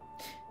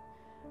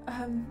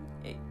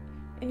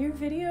 In your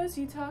videos,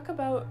 you talk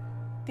about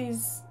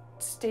these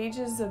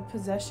stages of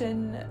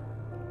possession,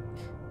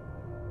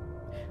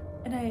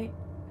 and I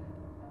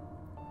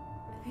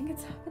think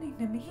it's happening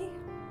to me.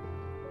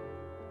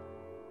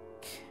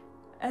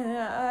 And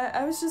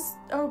I was just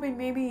hoping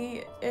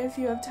maybe if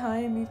you have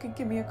time, you could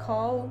give me a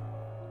call.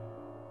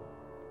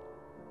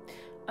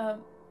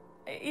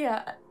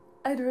 Yeah,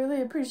 I'd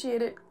really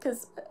appreciate it,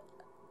 because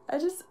I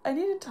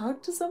need to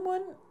talk to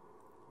someone.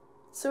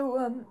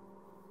 So,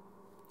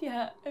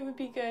 yeah, it would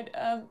be good.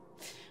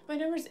 My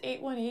number's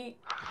 818.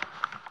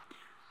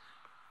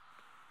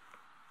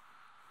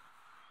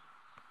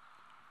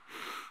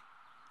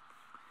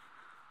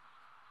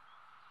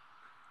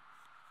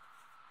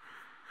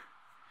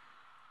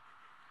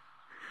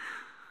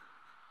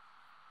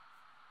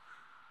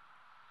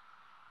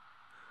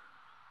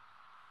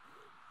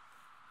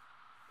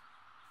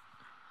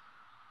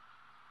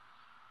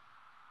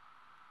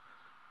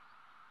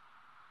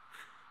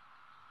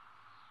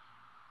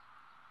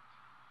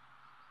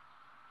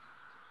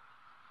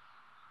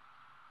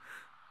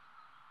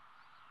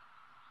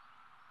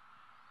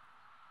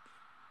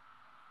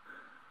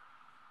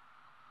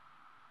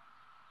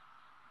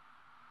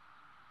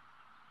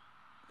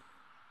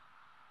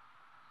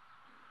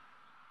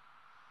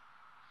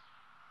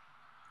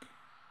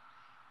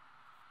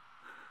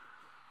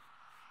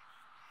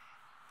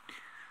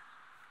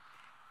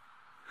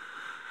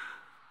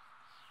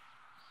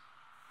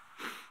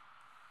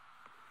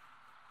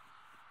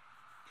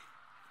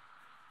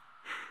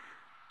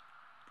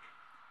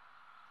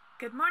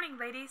 Good morning,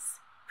 ladies.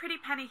 Pretty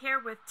Penny here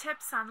with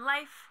tips on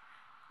life,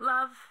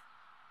 love.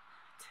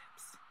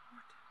 Tips,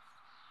 more tips.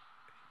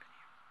 Pretty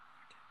Penny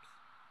here with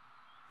more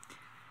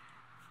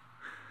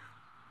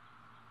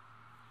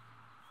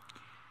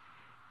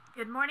tips.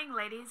 Good morning,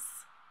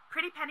 ladies.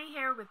 Pretty Penny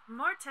here with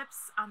more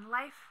tips on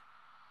life,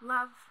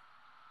 love.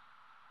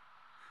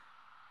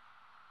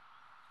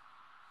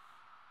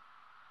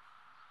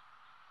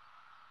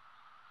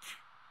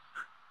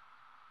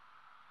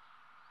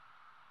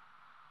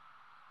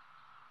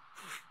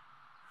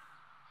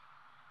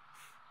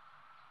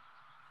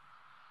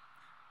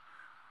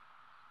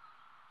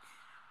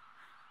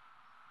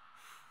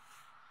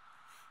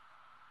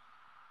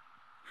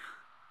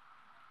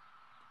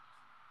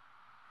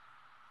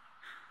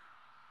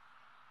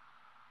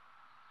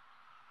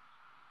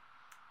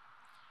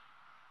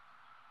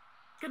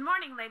 Good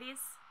morning, ladies.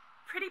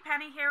 Pretty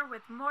Penny here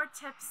with more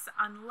tips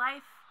on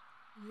life,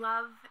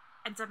 love,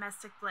 and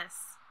domestic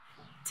bliss.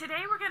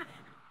 Today we're gonna...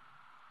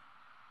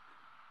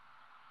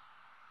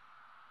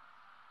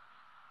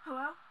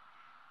 Hello?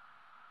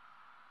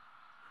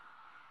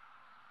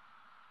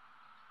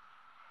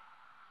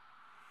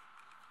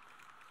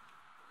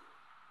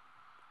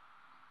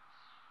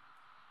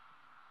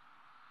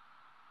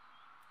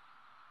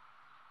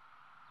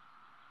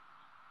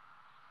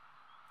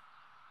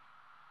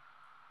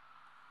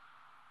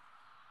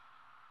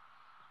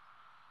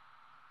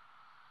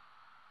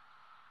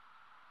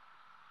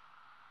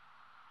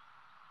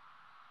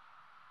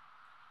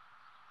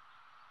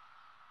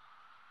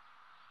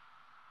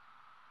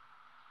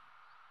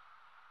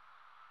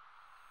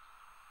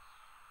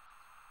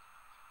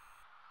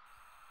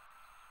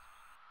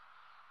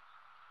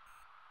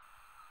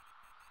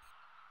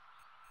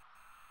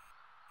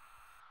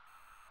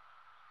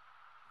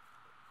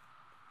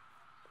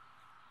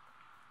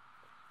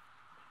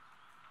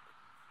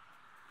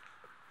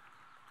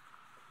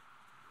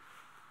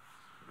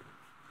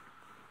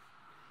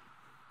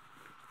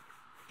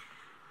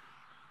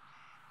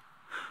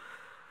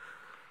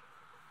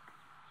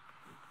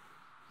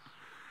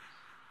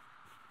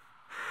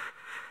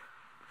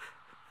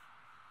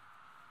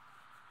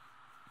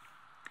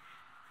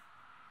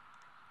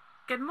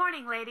 Good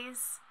morning,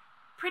 ladies.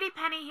 Pretty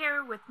Penny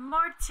here with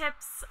more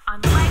tips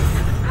on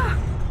life.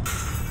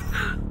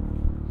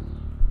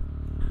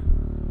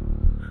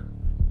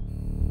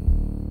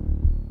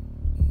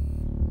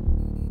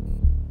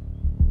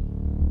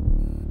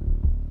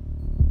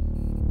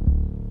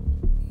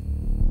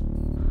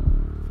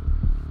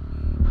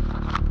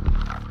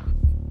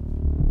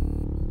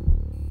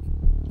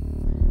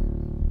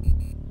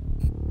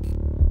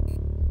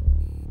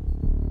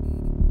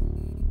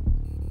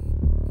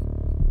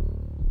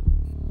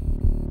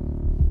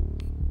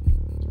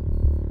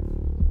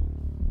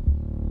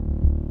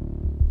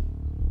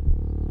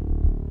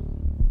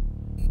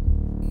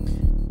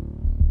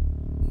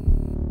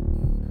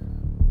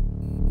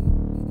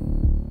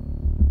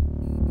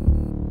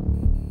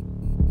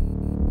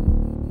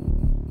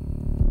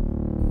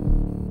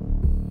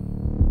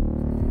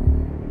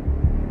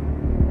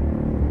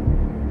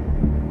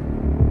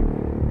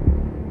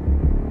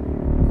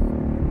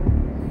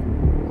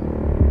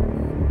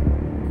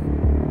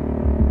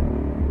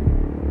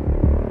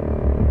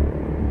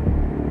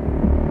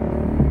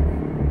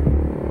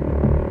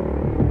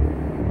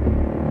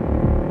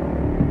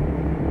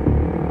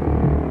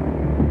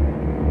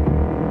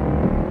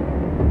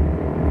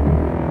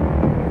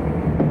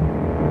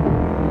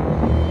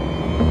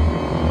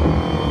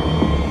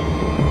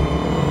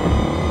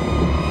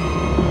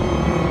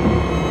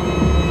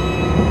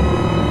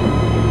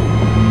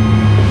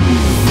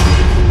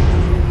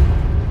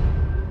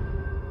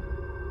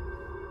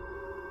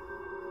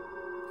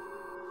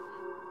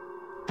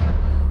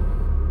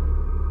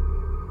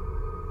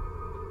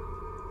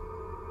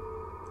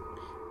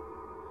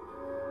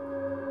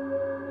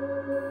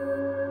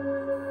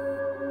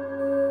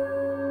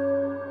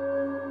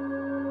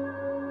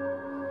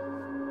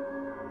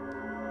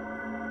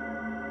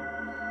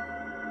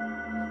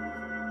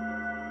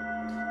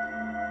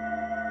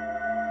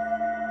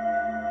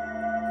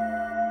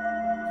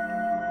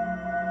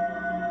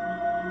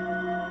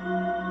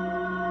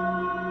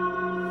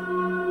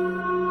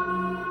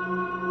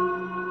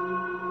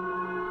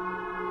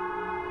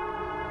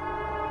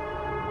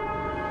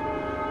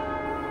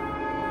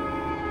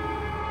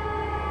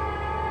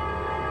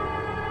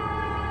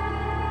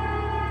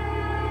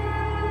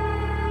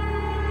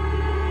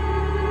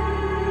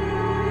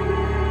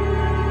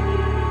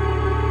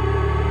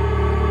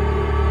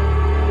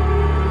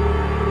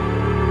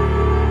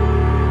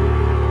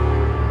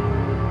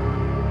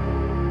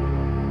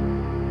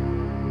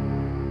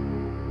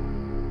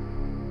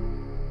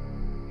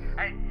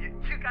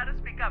 You gotta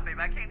speak up, babe.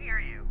 I can't hear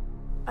you.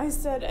 I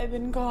said I've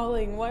been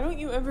calling. Why don't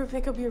you ever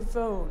pick up your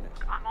phone?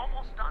 I'm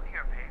almost done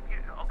here, babe.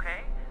 You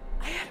okay?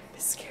 I had a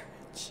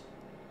miscarriage.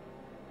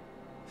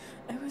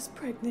 I was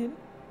pregnant.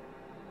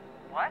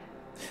 What?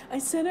 I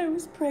said I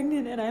was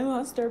pregnant and I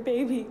lost our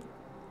baby.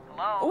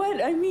 Hello?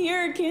 What? I'm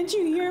here. Can't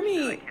you hear me?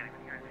 I can't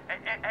even hear you.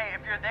 Hey,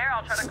 if you're there,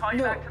 I'll try to call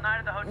you back tonight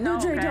at the hotel. No,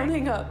 Trey, okay? don't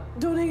hang up.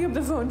 Don't hang up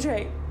the phone,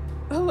 Trey.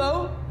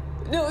 Hello?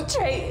 No,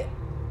 Trey.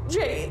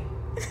 Trey.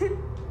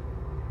 No.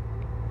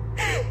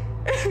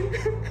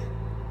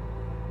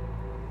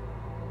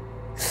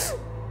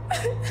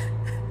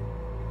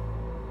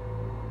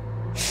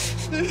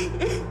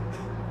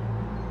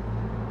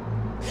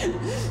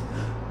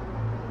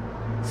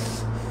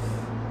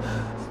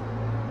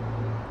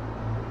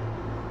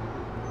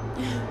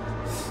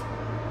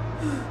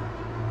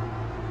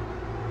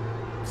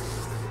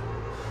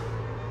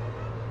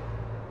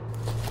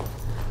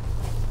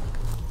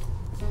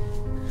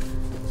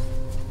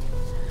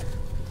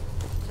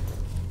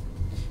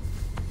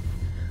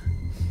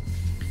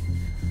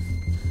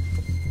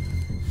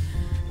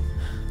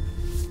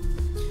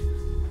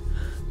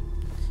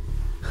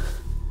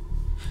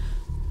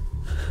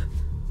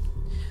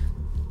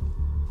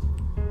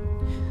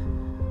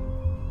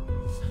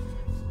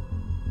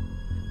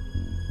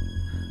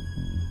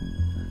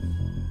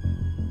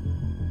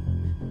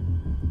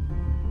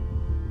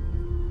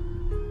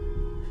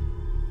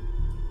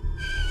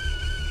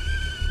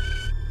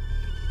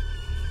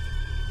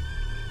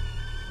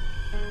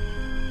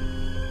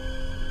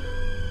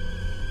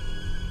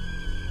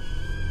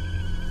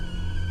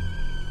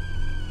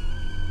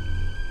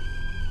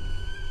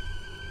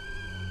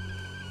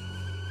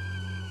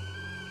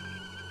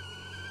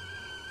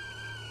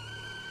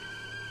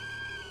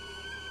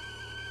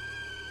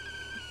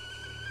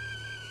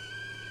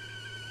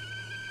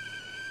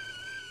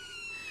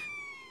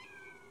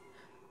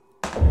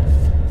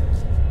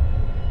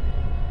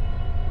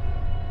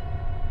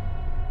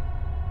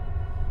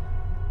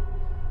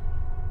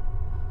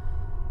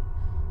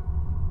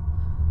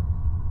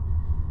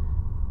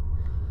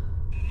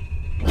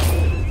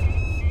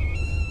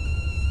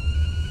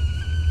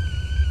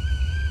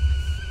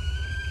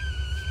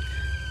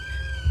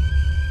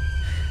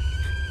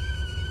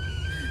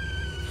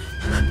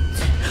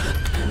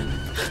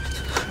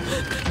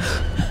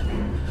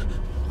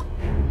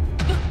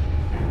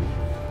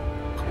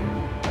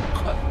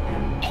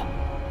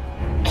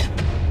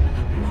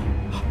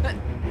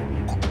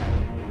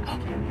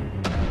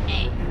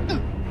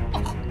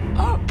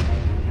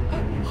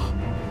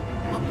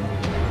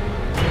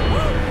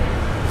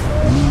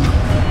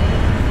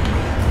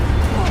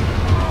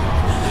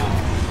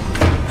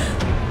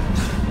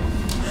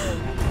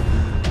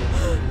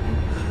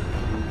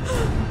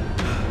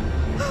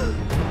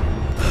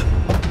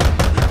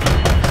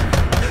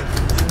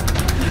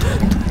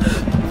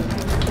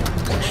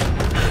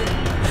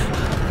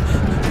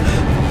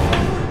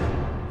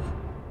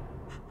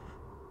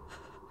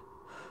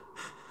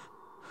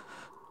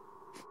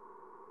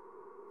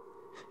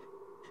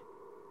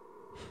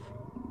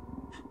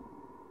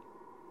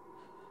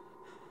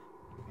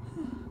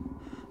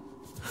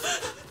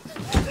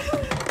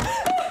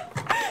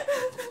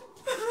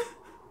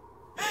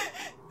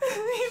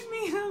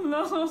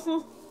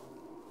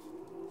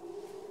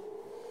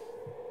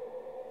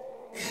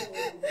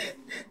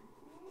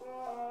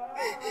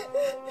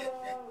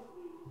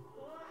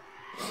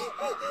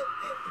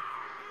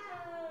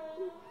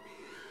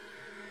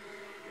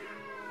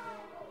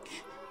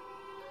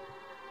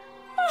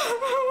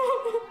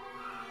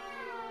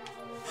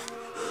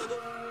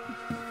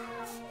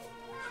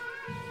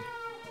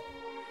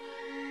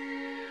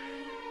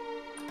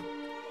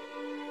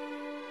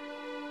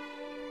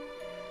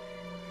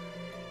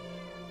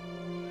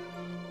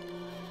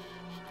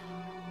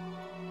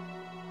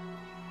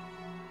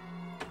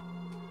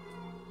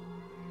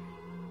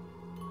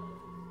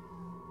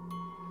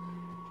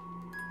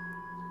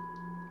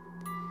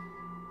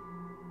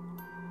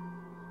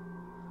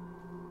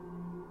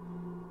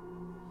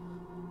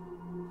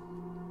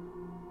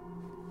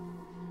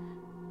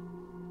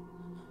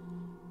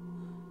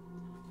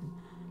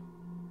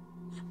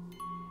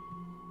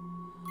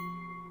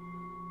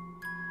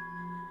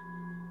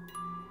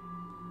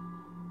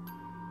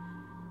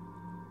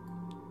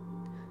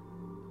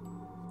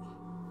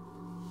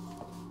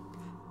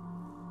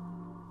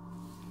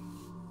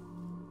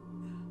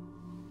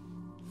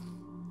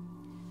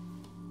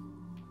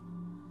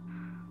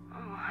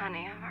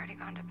 Honey, I've already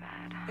gone to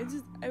bed.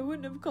 I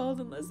wouldn't have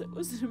called unless it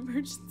was an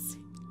emergency.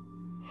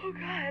 Oh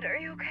God, are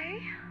you okay?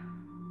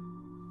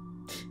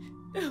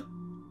 No.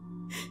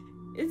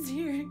 It's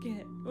here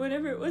again.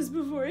 Whatever it was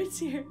before, it's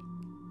here.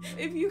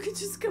 If you could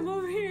just come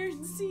over here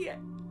and see it.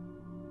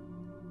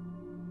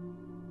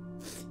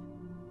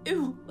 It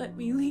won't let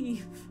me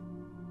leave.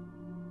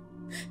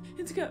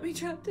 It's got me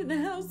trapped in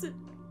the house and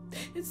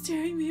it's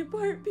tearing me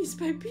apart piece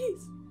by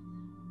piece.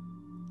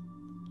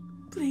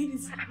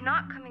 Please. I'm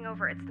not coming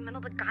over. It's the middle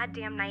of the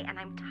goddamn night and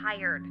I'm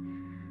tired.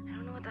 I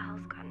don't know what the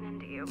hell's gotten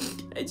into you.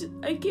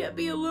 I can't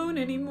be alone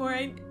anymore.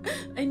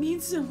 I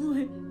need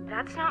someone.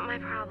 That's not my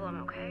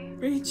problem, okay?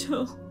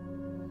 Rachel.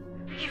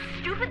 You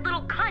stupid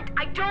little cunt!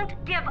 I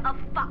don't give a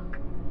fuck!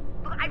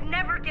 Look, I've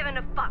never given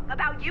a fuck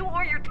about you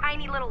or your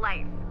tiny little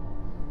life.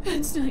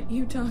 That's not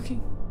you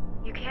talking.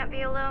 You can't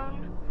be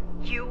alone.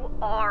 You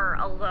are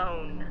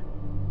alone.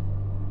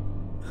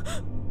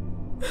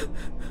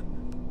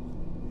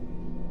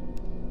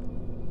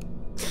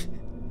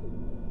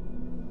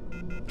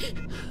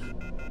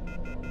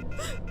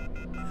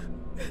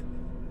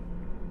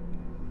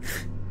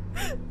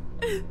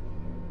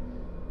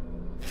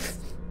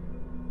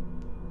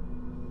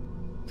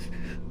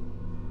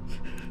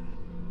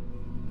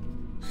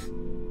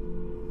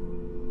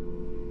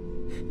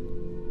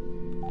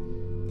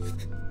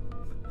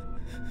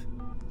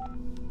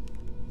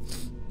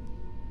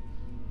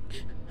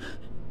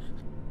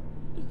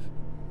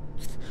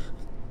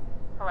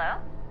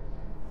 Hello?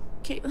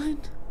 Caitlin.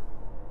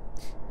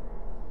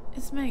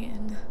 It's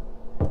Megan.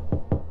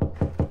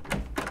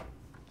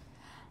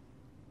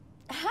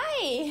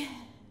 Hi.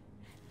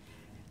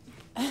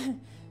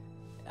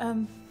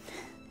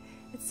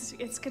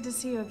 It's good to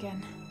see you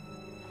again.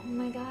 Oh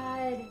my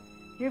god.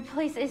 Your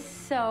place is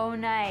so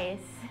nice.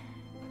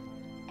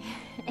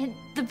 And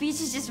the beach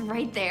is just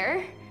right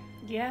there.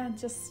 Yeah,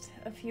 just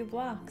a few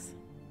blocks.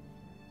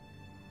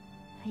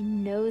 I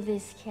know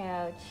this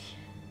couch.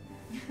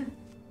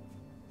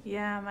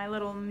 Yeah, my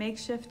little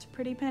makeshift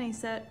pretty penny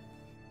set.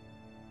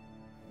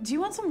 Do you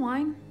want some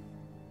wine?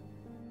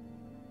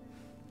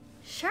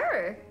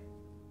 Sure.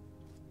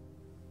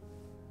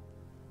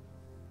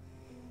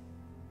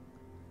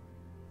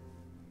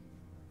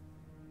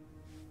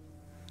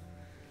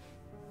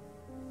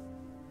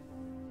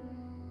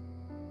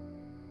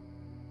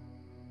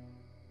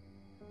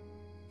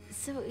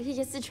 So he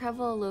gets to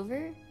travel all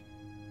over?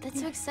 That's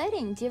so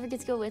exciting. Do you ever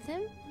get to go with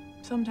him?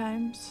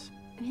 Sometimes.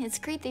 I mean, it's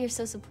great that you're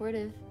so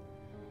supportive.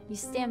 You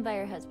stand by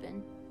your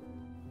husband.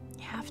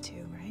 You have to,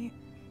 right?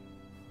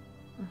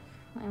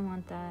 I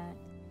want that.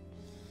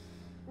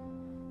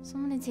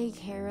 Someone to take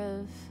care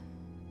of.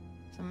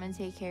 Someone to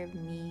take care of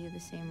me the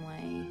same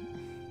way.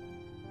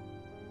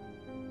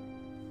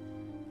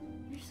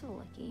 You're so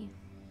lucky.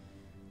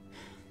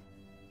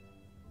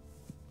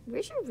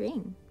 Where's your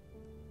ring?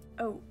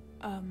 Oh,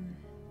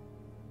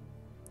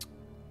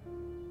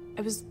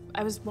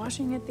 I was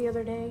washing it the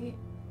other day.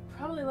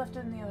 Probably left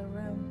it in the other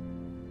room.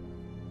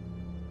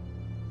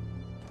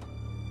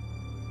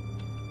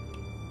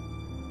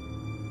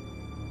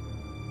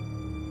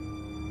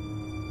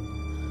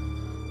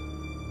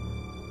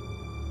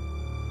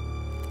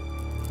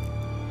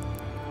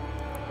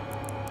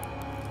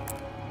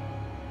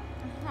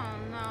 Oh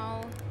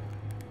no.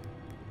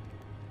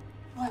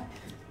 What?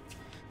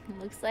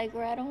 Looks like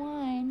we're out of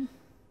wine.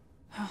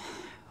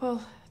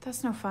 Well,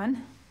 that's no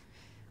fun.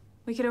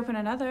 We could open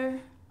another.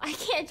 I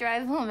can't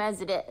drive home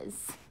as it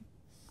is.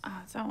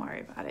 Oh, don't worry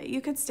about it. You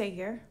could stay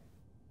here.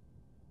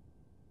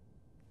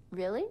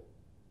 Really?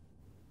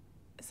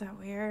 Is that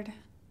weird?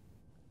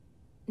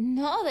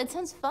 No, that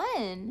sounds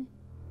fun.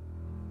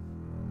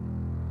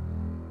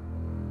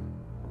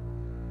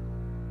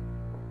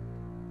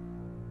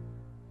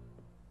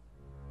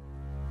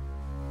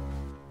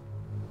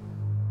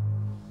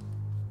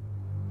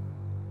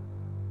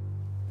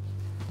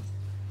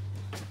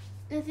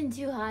 Nothing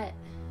too hot.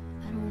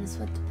 I don't want to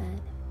sweat the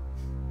bed.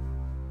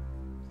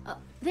 Oh,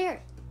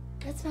 there.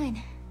 That's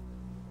fine.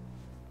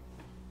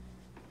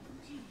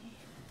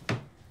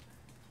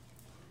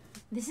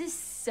 This is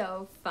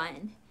so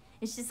fun.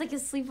 It's just like a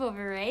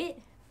sleepover, right?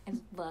 I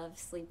love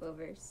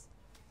sleepovers.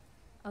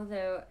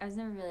 Although, I was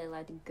never really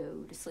allowed to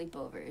go to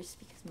sleepovers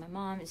because my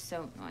mom is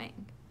so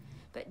annoying.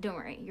 But don't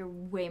worry, you're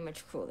way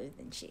much cooler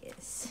than she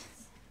is.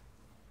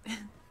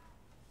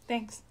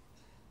 Thanks.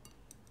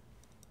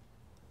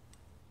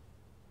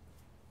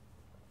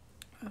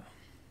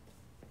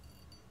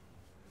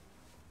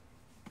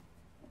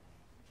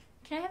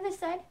 Can I have this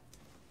side?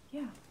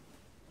 Yeah.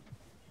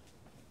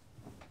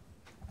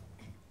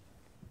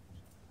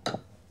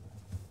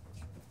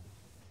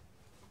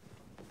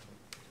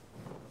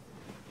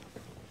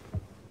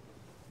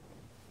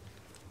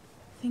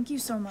 Thank you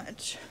so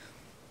much.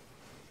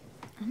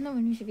 I'm the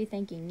one who should be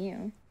thanking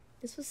you.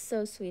 This was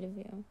so sweet of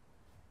you.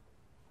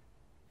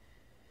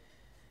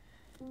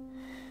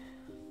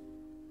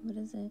 What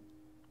is it?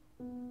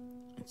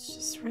 It's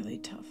just really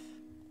tough.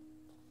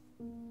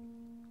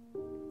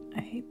 I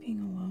hate being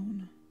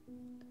alone.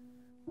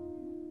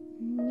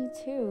 Me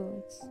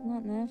too. It's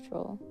not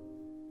natural.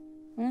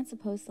 We're not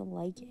supposed to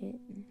like it.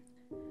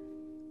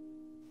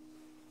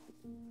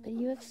 But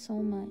you have so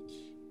much.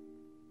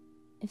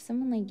 If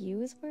someone like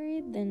you is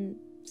worried, then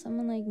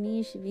someone like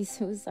me should be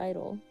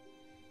suicidal.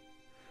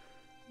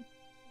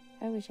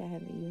 I wish I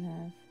had what you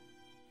have.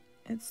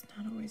 It's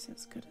not always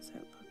as good as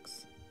it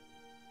looks.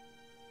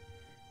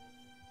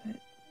 But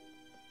it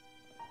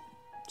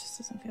just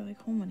doesn't feel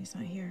like home when he's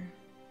not here.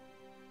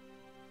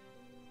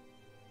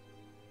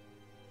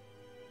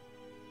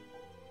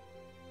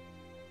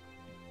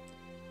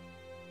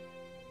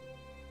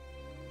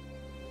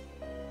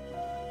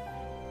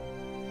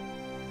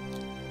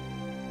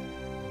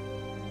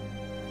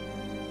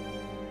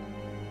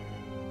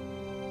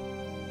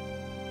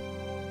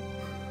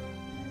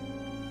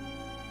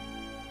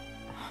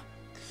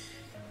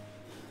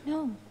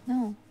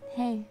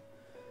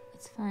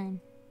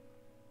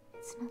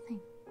 nothing.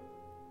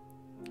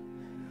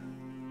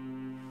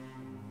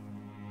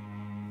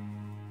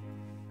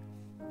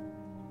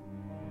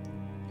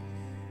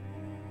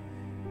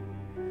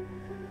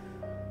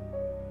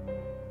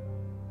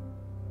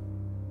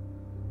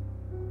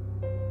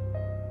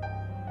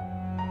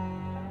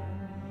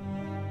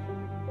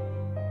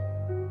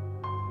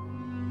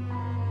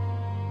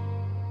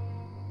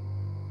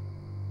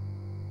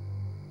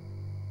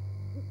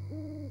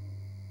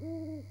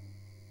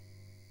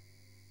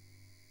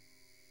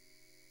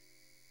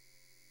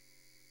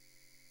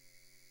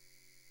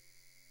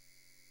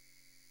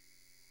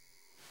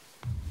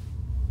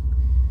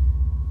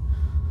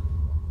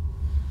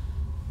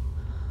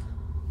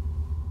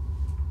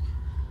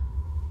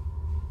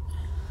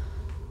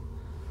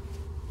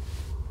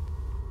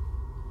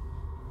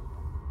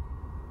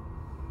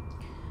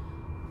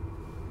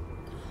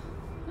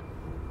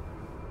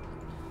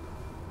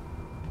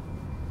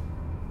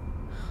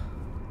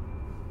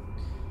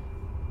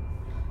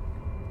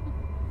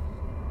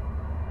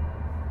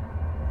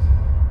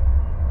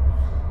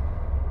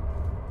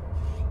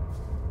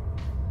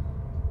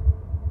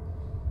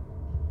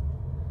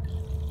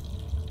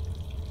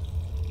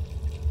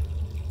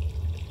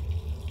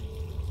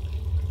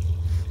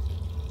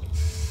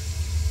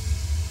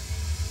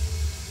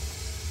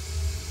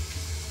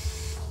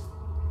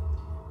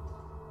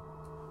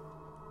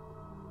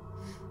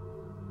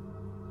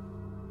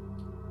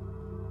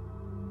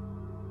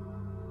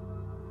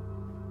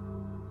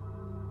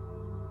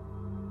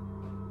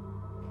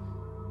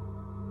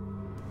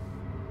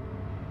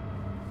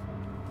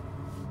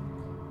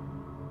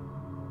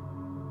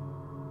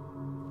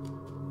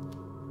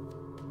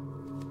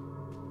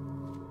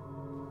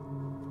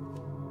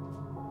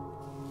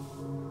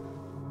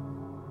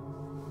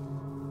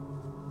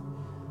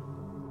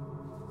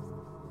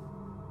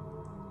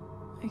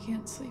 I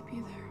can't sleep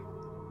either.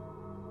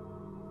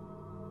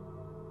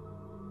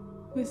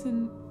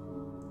 Listen,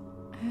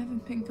 I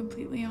haven't been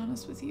completely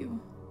honest with you.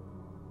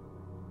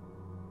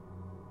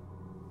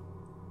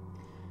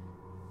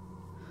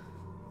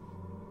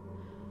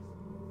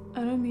 I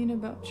don't mean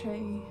about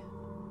Trey.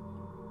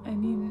 I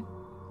mean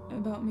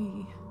about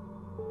me.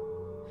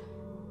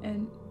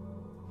 And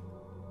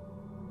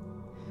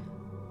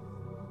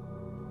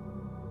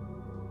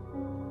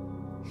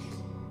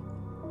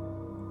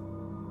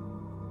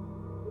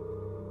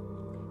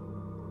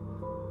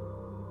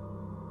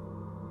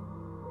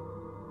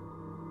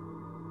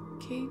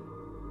Kate,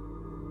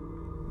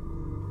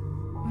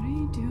 what are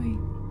you doing?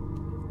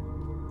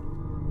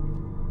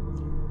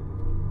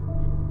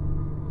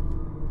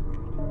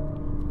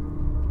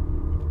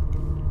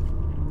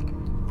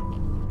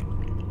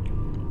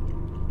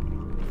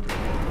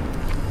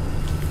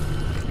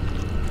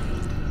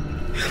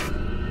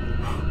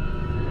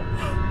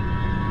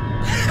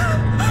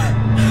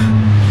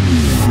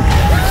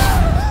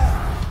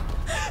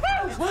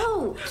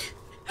 Whoa!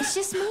 It's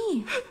just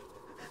me.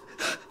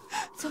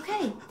 It's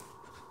okay.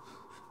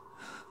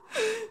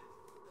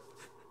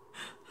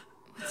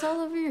 What's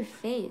all over your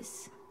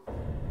face?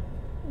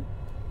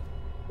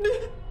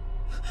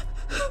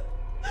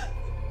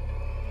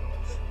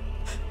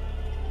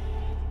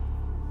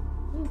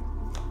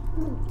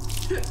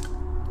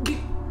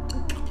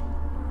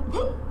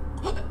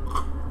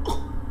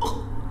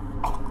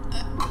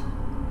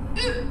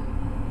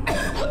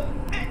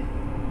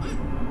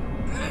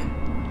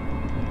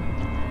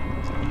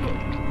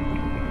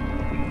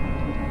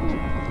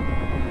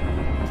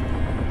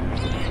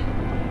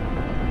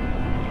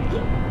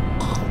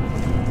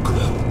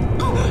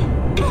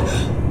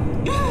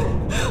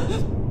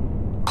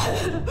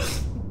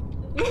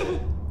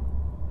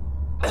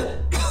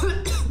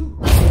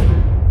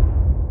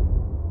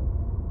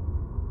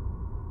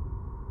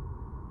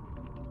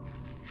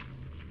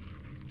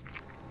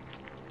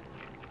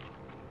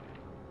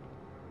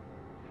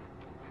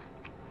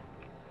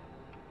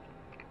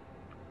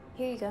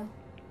 Here you go.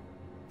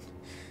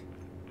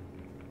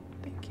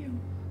 Thank you.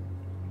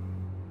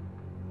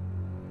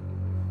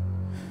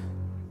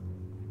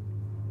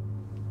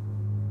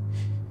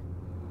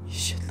 You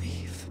should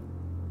leave.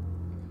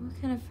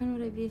 What kind of friend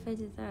would I be if I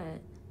did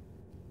that?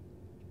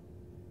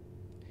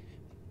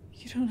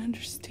 You don't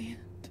understand.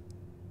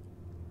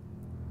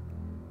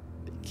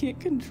 I can't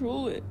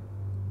control it.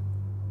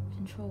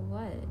 Control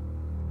what?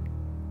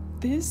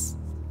 This?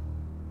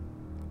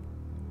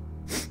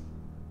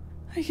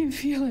 I can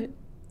feel it.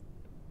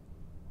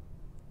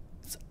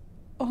 It's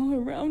all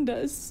around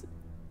us.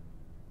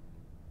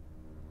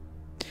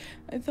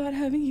 I thought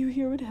having you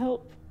here would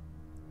help.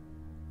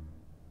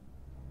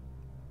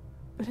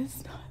 But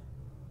it's not.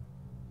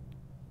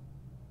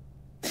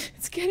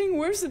 It's getting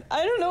worse and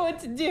I don't know what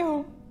to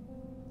do.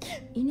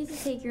 You need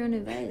to take your own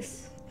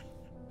advice.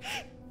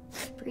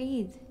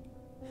 Breathe.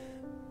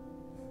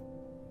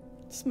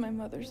 It's my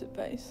mother's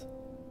advice.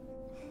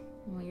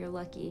 Well, you're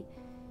lucky.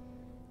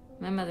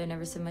 My mother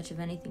never said much of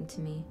anything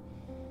to me.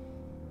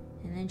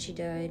 And then she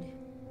died.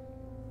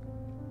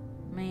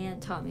 My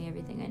aunt taught me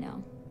everything I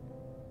know.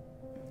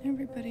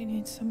 Everybody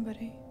needs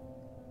somebody.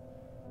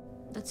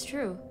 That's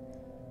true.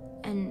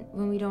 And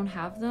when we don't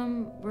have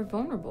them, we're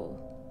vulnerable.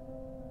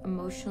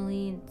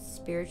 emotionally and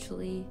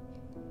spiritually.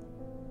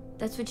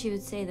 That's what she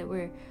would say, that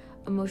we're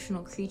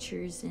emotional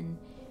creatures and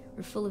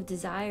we're full of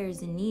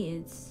desires and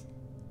needs.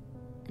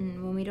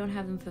 And when we don't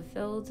have them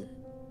fulfilled,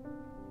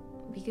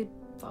 we could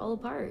fall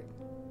apart.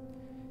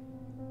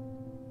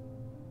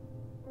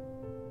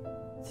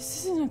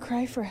 This isn't a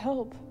cry for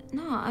help.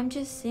 No, I'm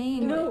just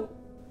saying. No.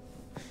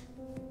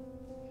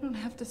 You don't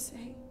have to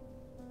say.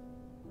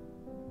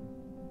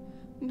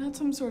 I'm not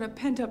some sort of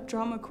pent-up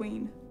drama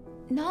queen.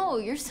 No,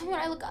 you're someone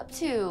I look up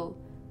to.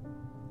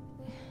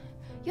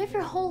 You have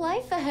your whole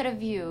life ahead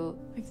of you.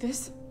 Like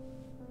this?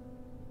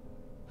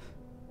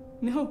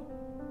 No.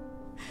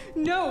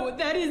 No,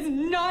 that is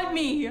not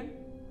me.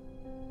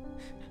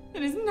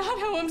 That is not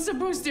how I'm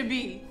supposed to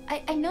be.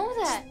 I know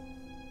that.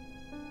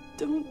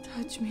 Don't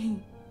touch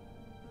me.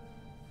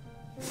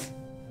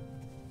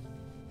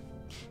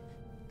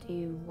 Do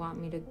you want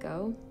me to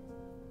go?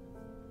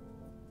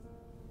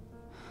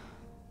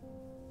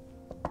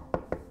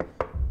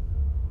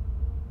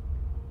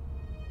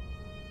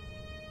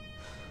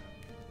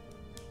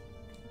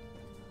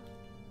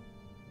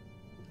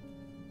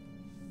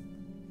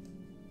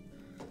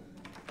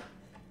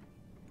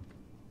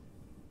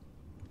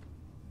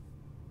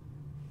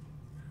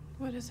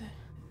 What is it?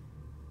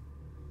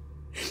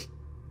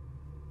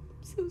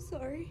 I'm so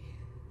sorry.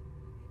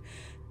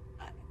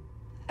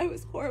 I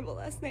was horrible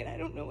last night. I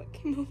don't know what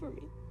came over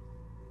me.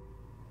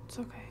 It's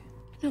okay.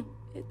 No,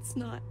 it's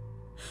not.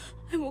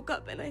 I woke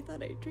up and I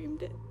thought I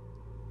dreamed it.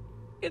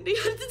 And you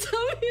had to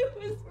tell me it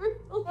was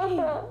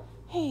real.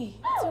 Hey,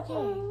 it's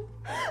okay.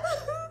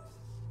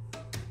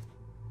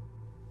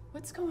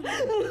 What's going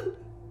on?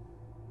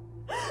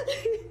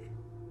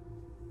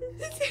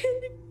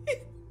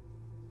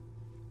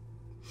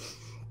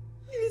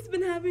 He's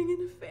been having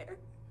an affair.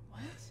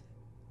 What?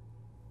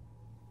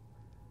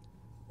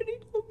 When he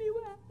told me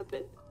what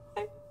happened,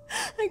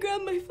 I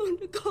grabbed my phone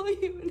to call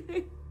you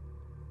and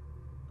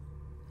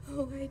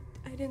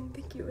I didn't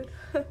think you would.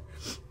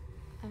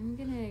 I'm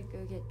gonna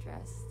go get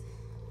dressed.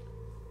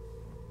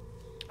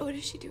 What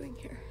is she doing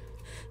here?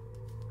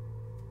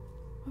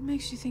 What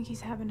makes you think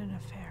he's having an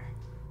affair?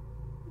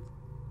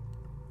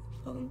 The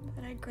phone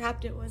that I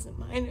grabbed, it wasn't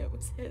mine, it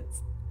was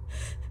his.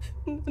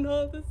 And then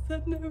all of a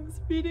sudden I was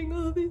reading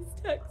all these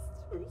texts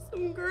from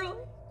some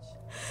girl.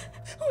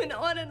 Went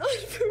on and on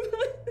for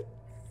months.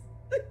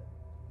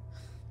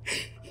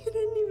 He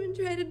didn't even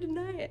try to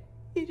deny it.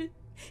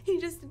 He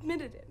just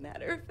admitted it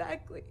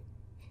matter-of-factly.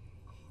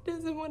 He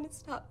doesn't want to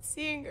stop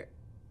seeing her.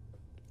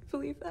 You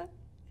believe that?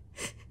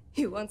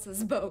 He wants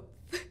us both.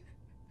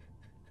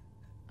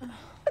 Rich.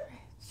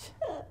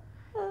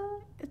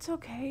 It's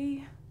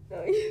okay.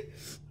 No,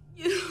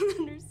 you don't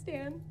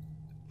understand.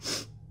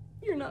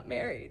 You're not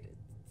married.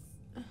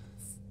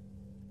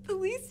 The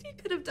least you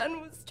could have done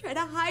was try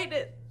to hide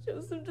it.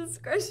 Show some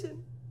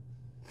discretion.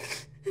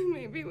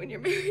 Maybe when you're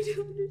married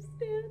you'll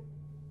understand.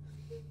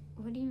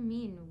 What do you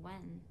mean,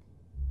 when?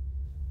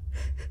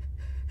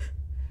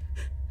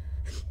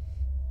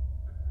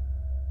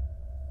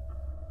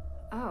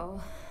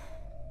 Oh.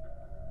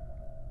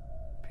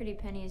 Pretty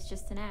Penny is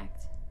just an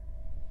act.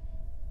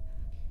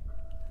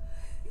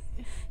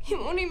 He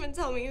won't even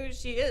tell me who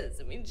she is.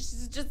 I mean,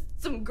 she's just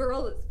some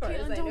girl as far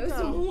as I know. Don't go.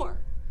 Some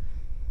more.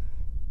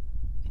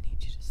 I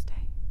need you to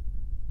stay.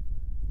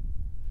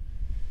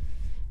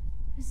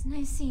 It was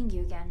nice seeing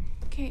you again.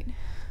 Kate.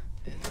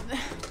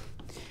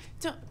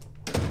 Don't.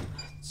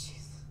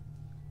 Jeez.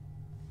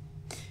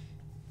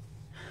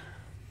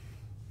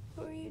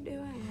 What were you doing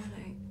all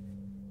night?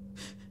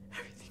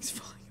 Everything's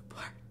falling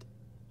apart.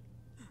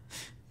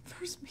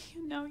 First me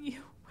and now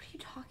you. What are you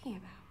talking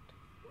about?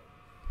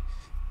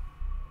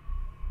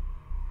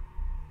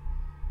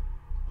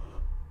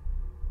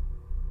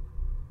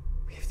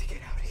 We have to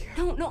get out of here.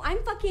 No,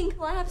 I'm fucking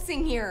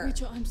collapsing here.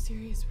 Rachel, I'm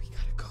serious. We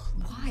gotta go.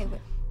 Why?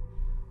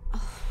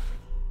 Oh.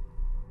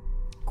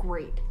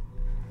 Great.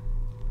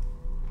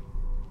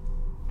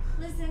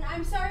 Listen,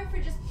 I'm sorry for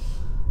just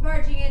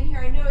barging in here.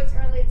 I know it's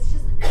early. It's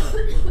just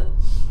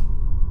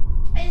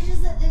it's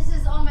just that this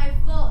is all my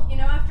fault. You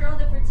know, after all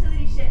the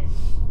fertility shit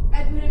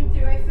I put him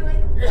through, I feel like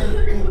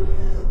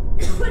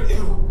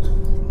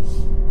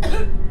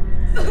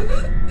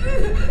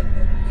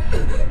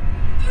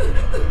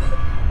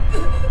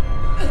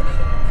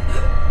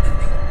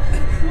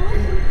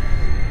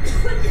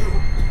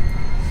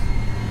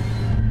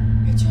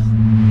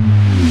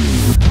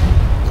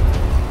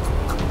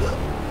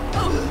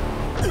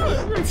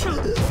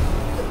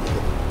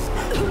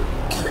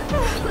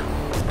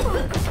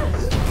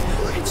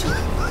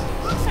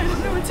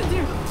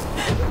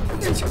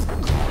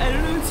I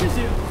don't know what to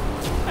do.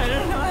 I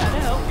don't know how to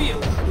help you.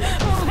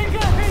 Oh my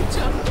God,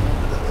 Rachel.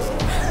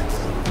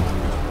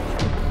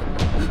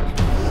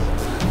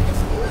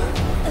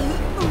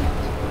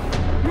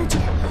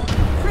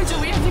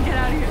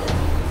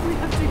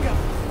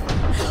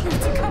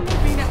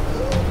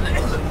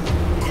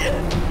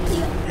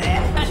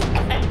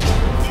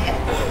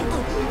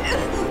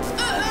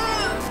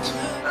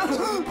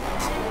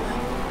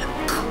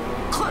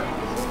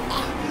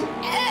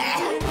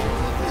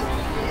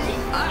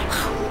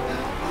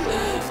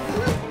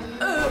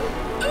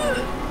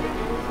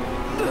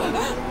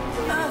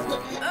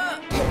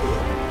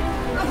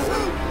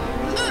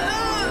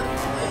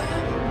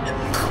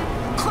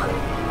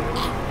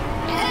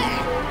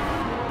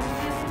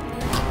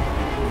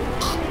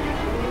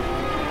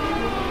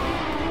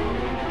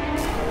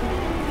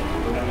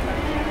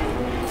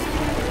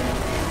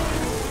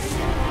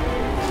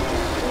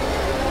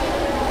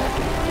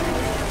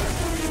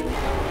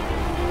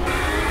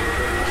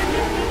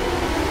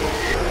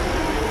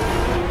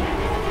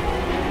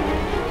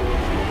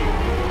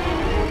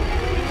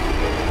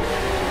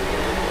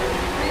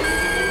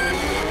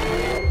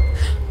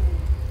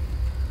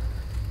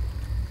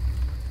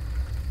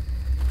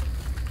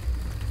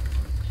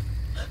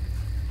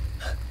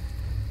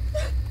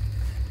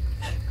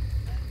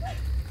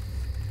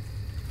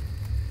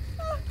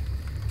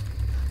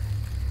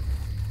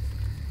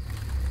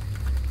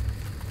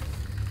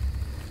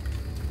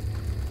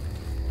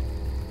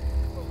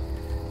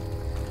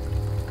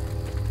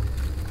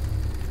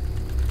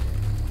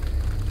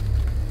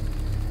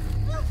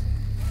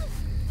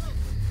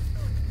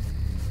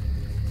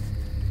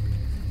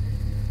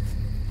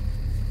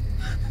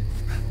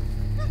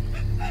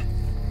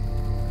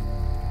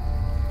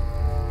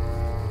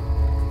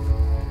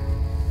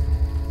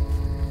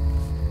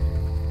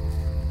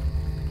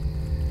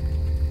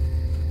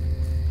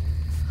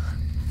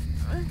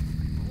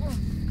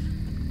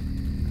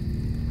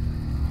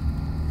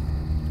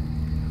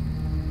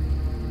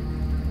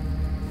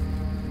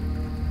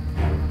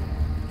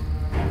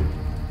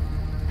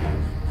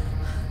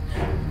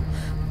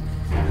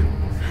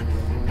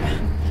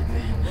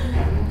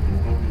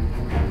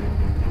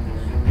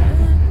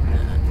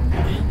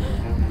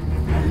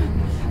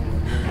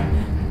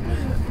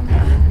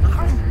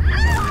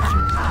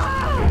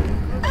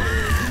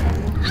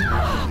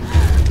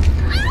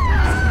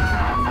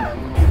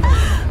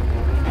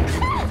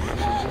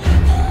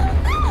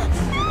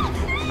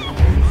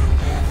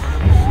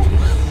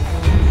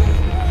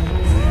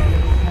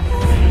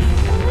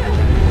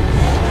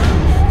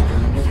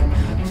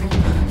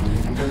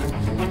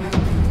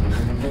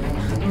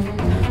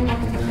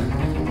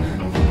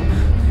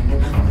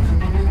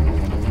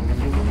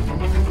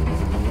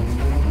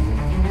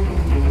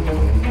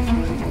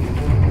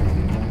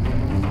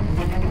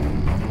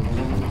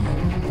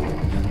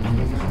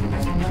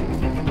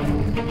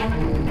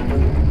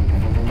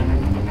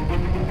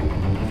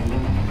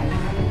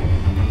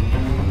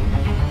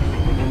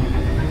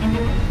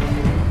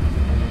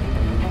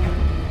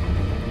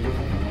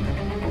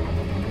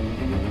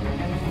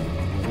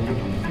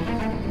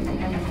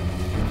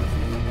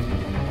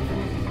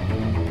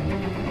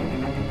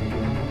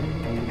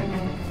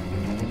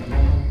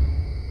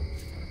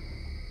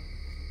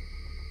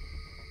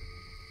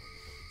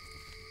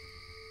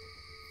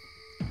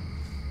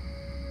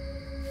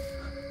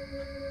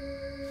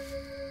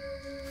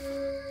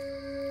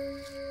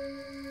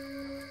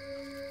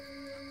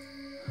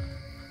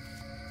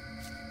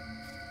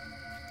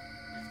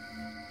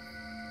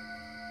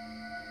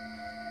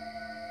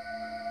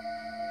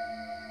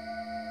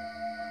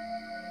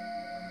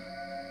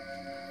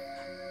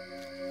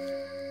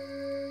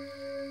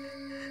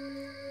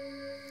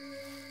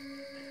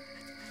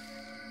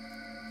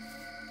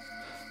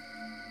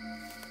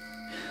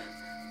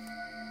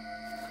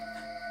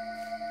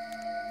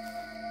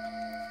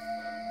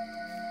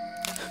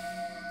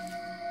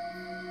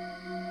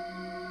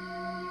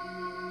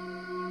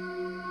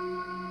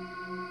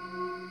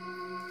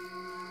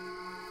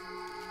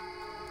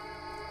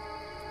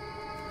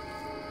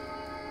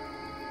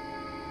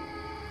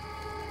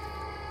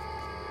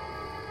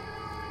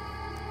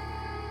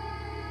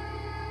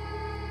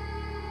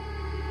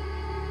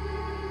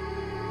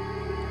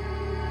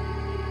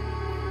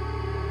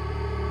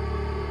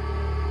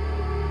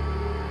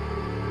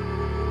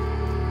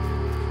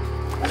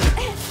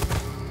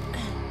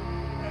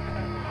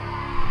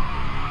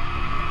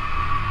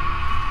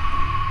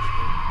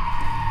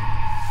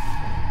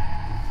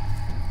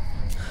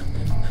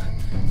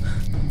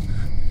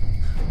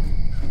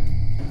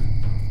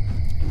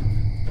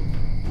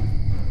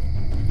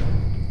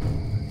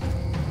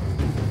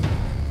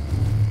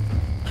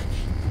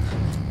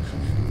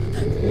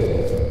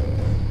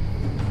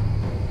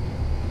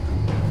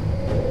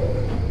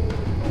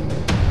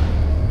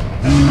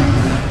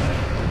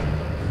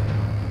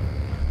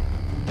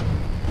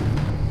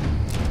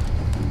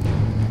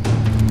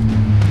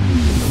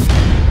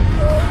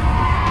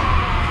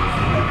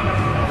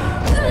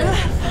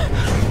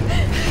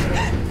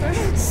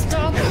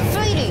 Stop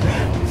fighting!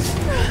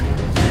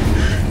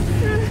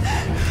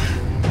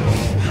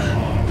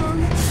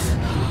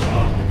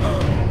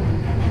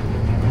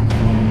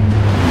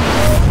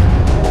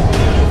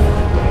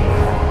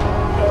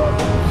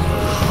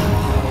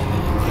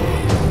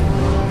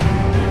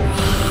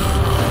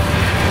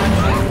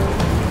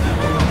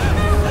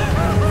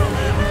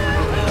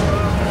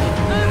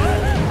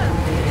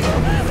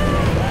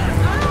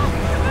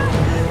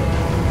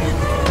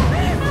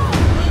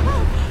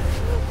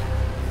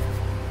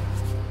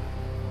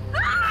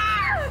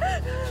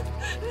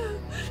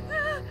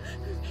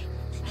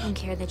 I don't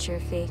care that you're a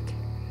fake.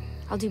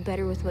 I'll do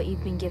better with what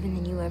you've been given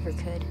than you ever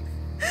could.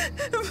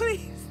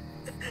 Please.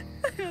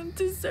 I don't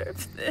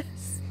deserve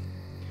this.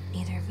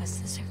 Neither of us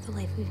deserve the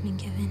life we've been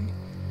given.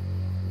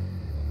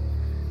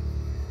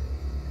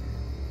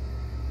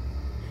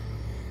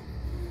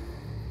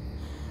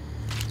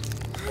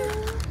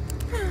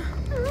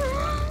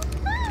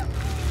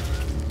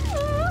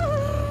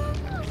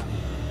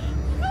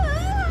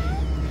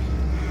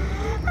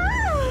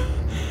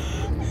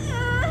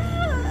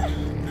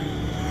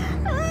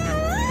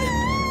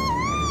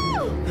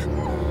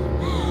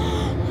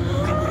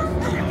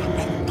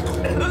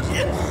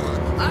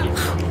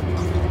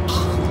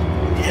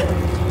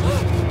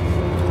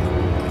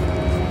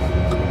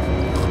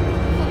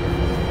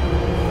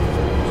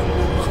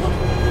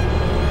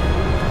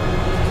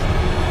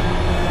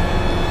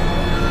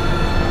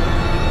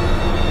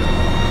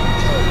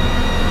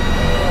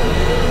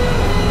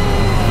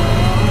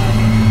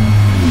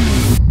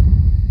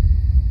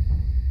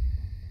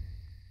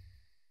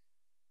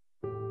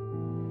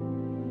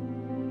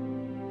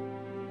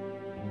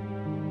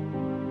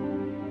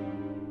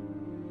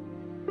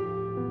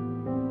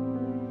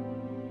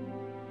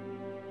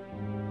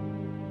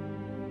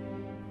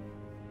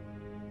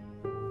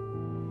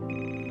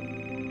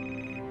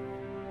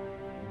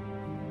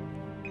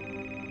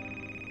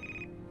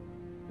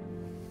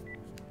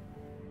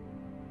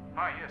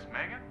 Hi, yes,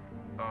 Megan?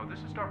 This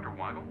is Dr.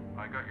 Weigel.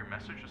 I got your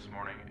message this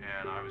morning,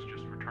 and I was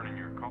just returning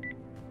your call.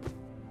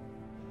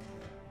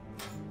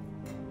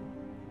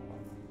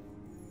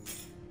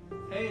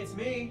 Hey, it's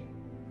me.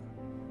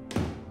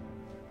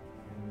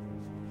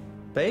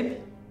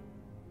 Babe?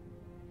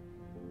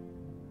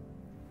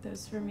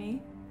 Those for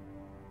me?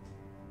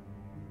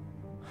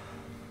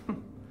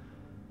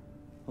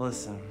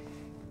 Listen,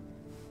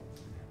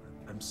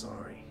 I'm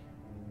sorry.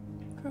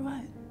 For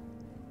what?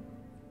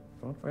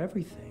 Well, for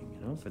everything,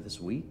 you know, for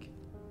this week.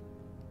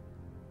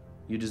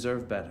 You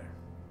deserve better.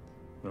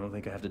 I don't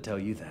think I have to tell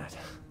you that.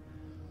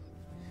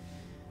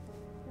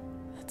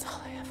 That's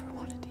all I ever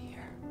wanted to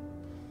hear.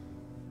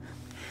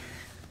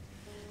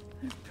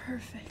 They're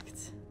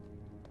perfect.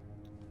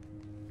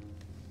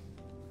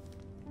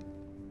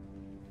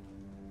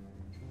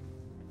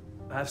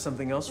 I have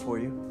something else for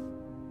you.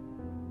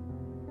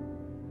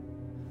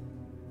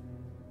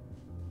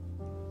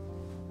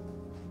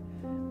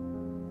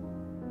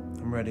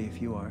 I'm ready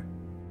if you are.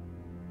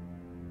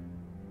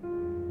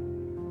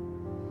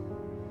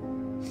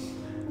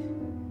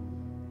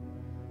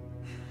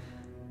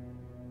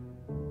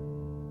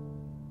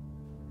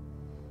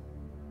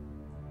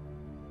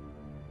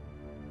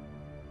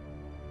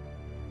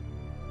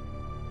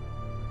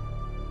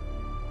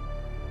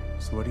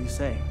 So what do you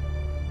say?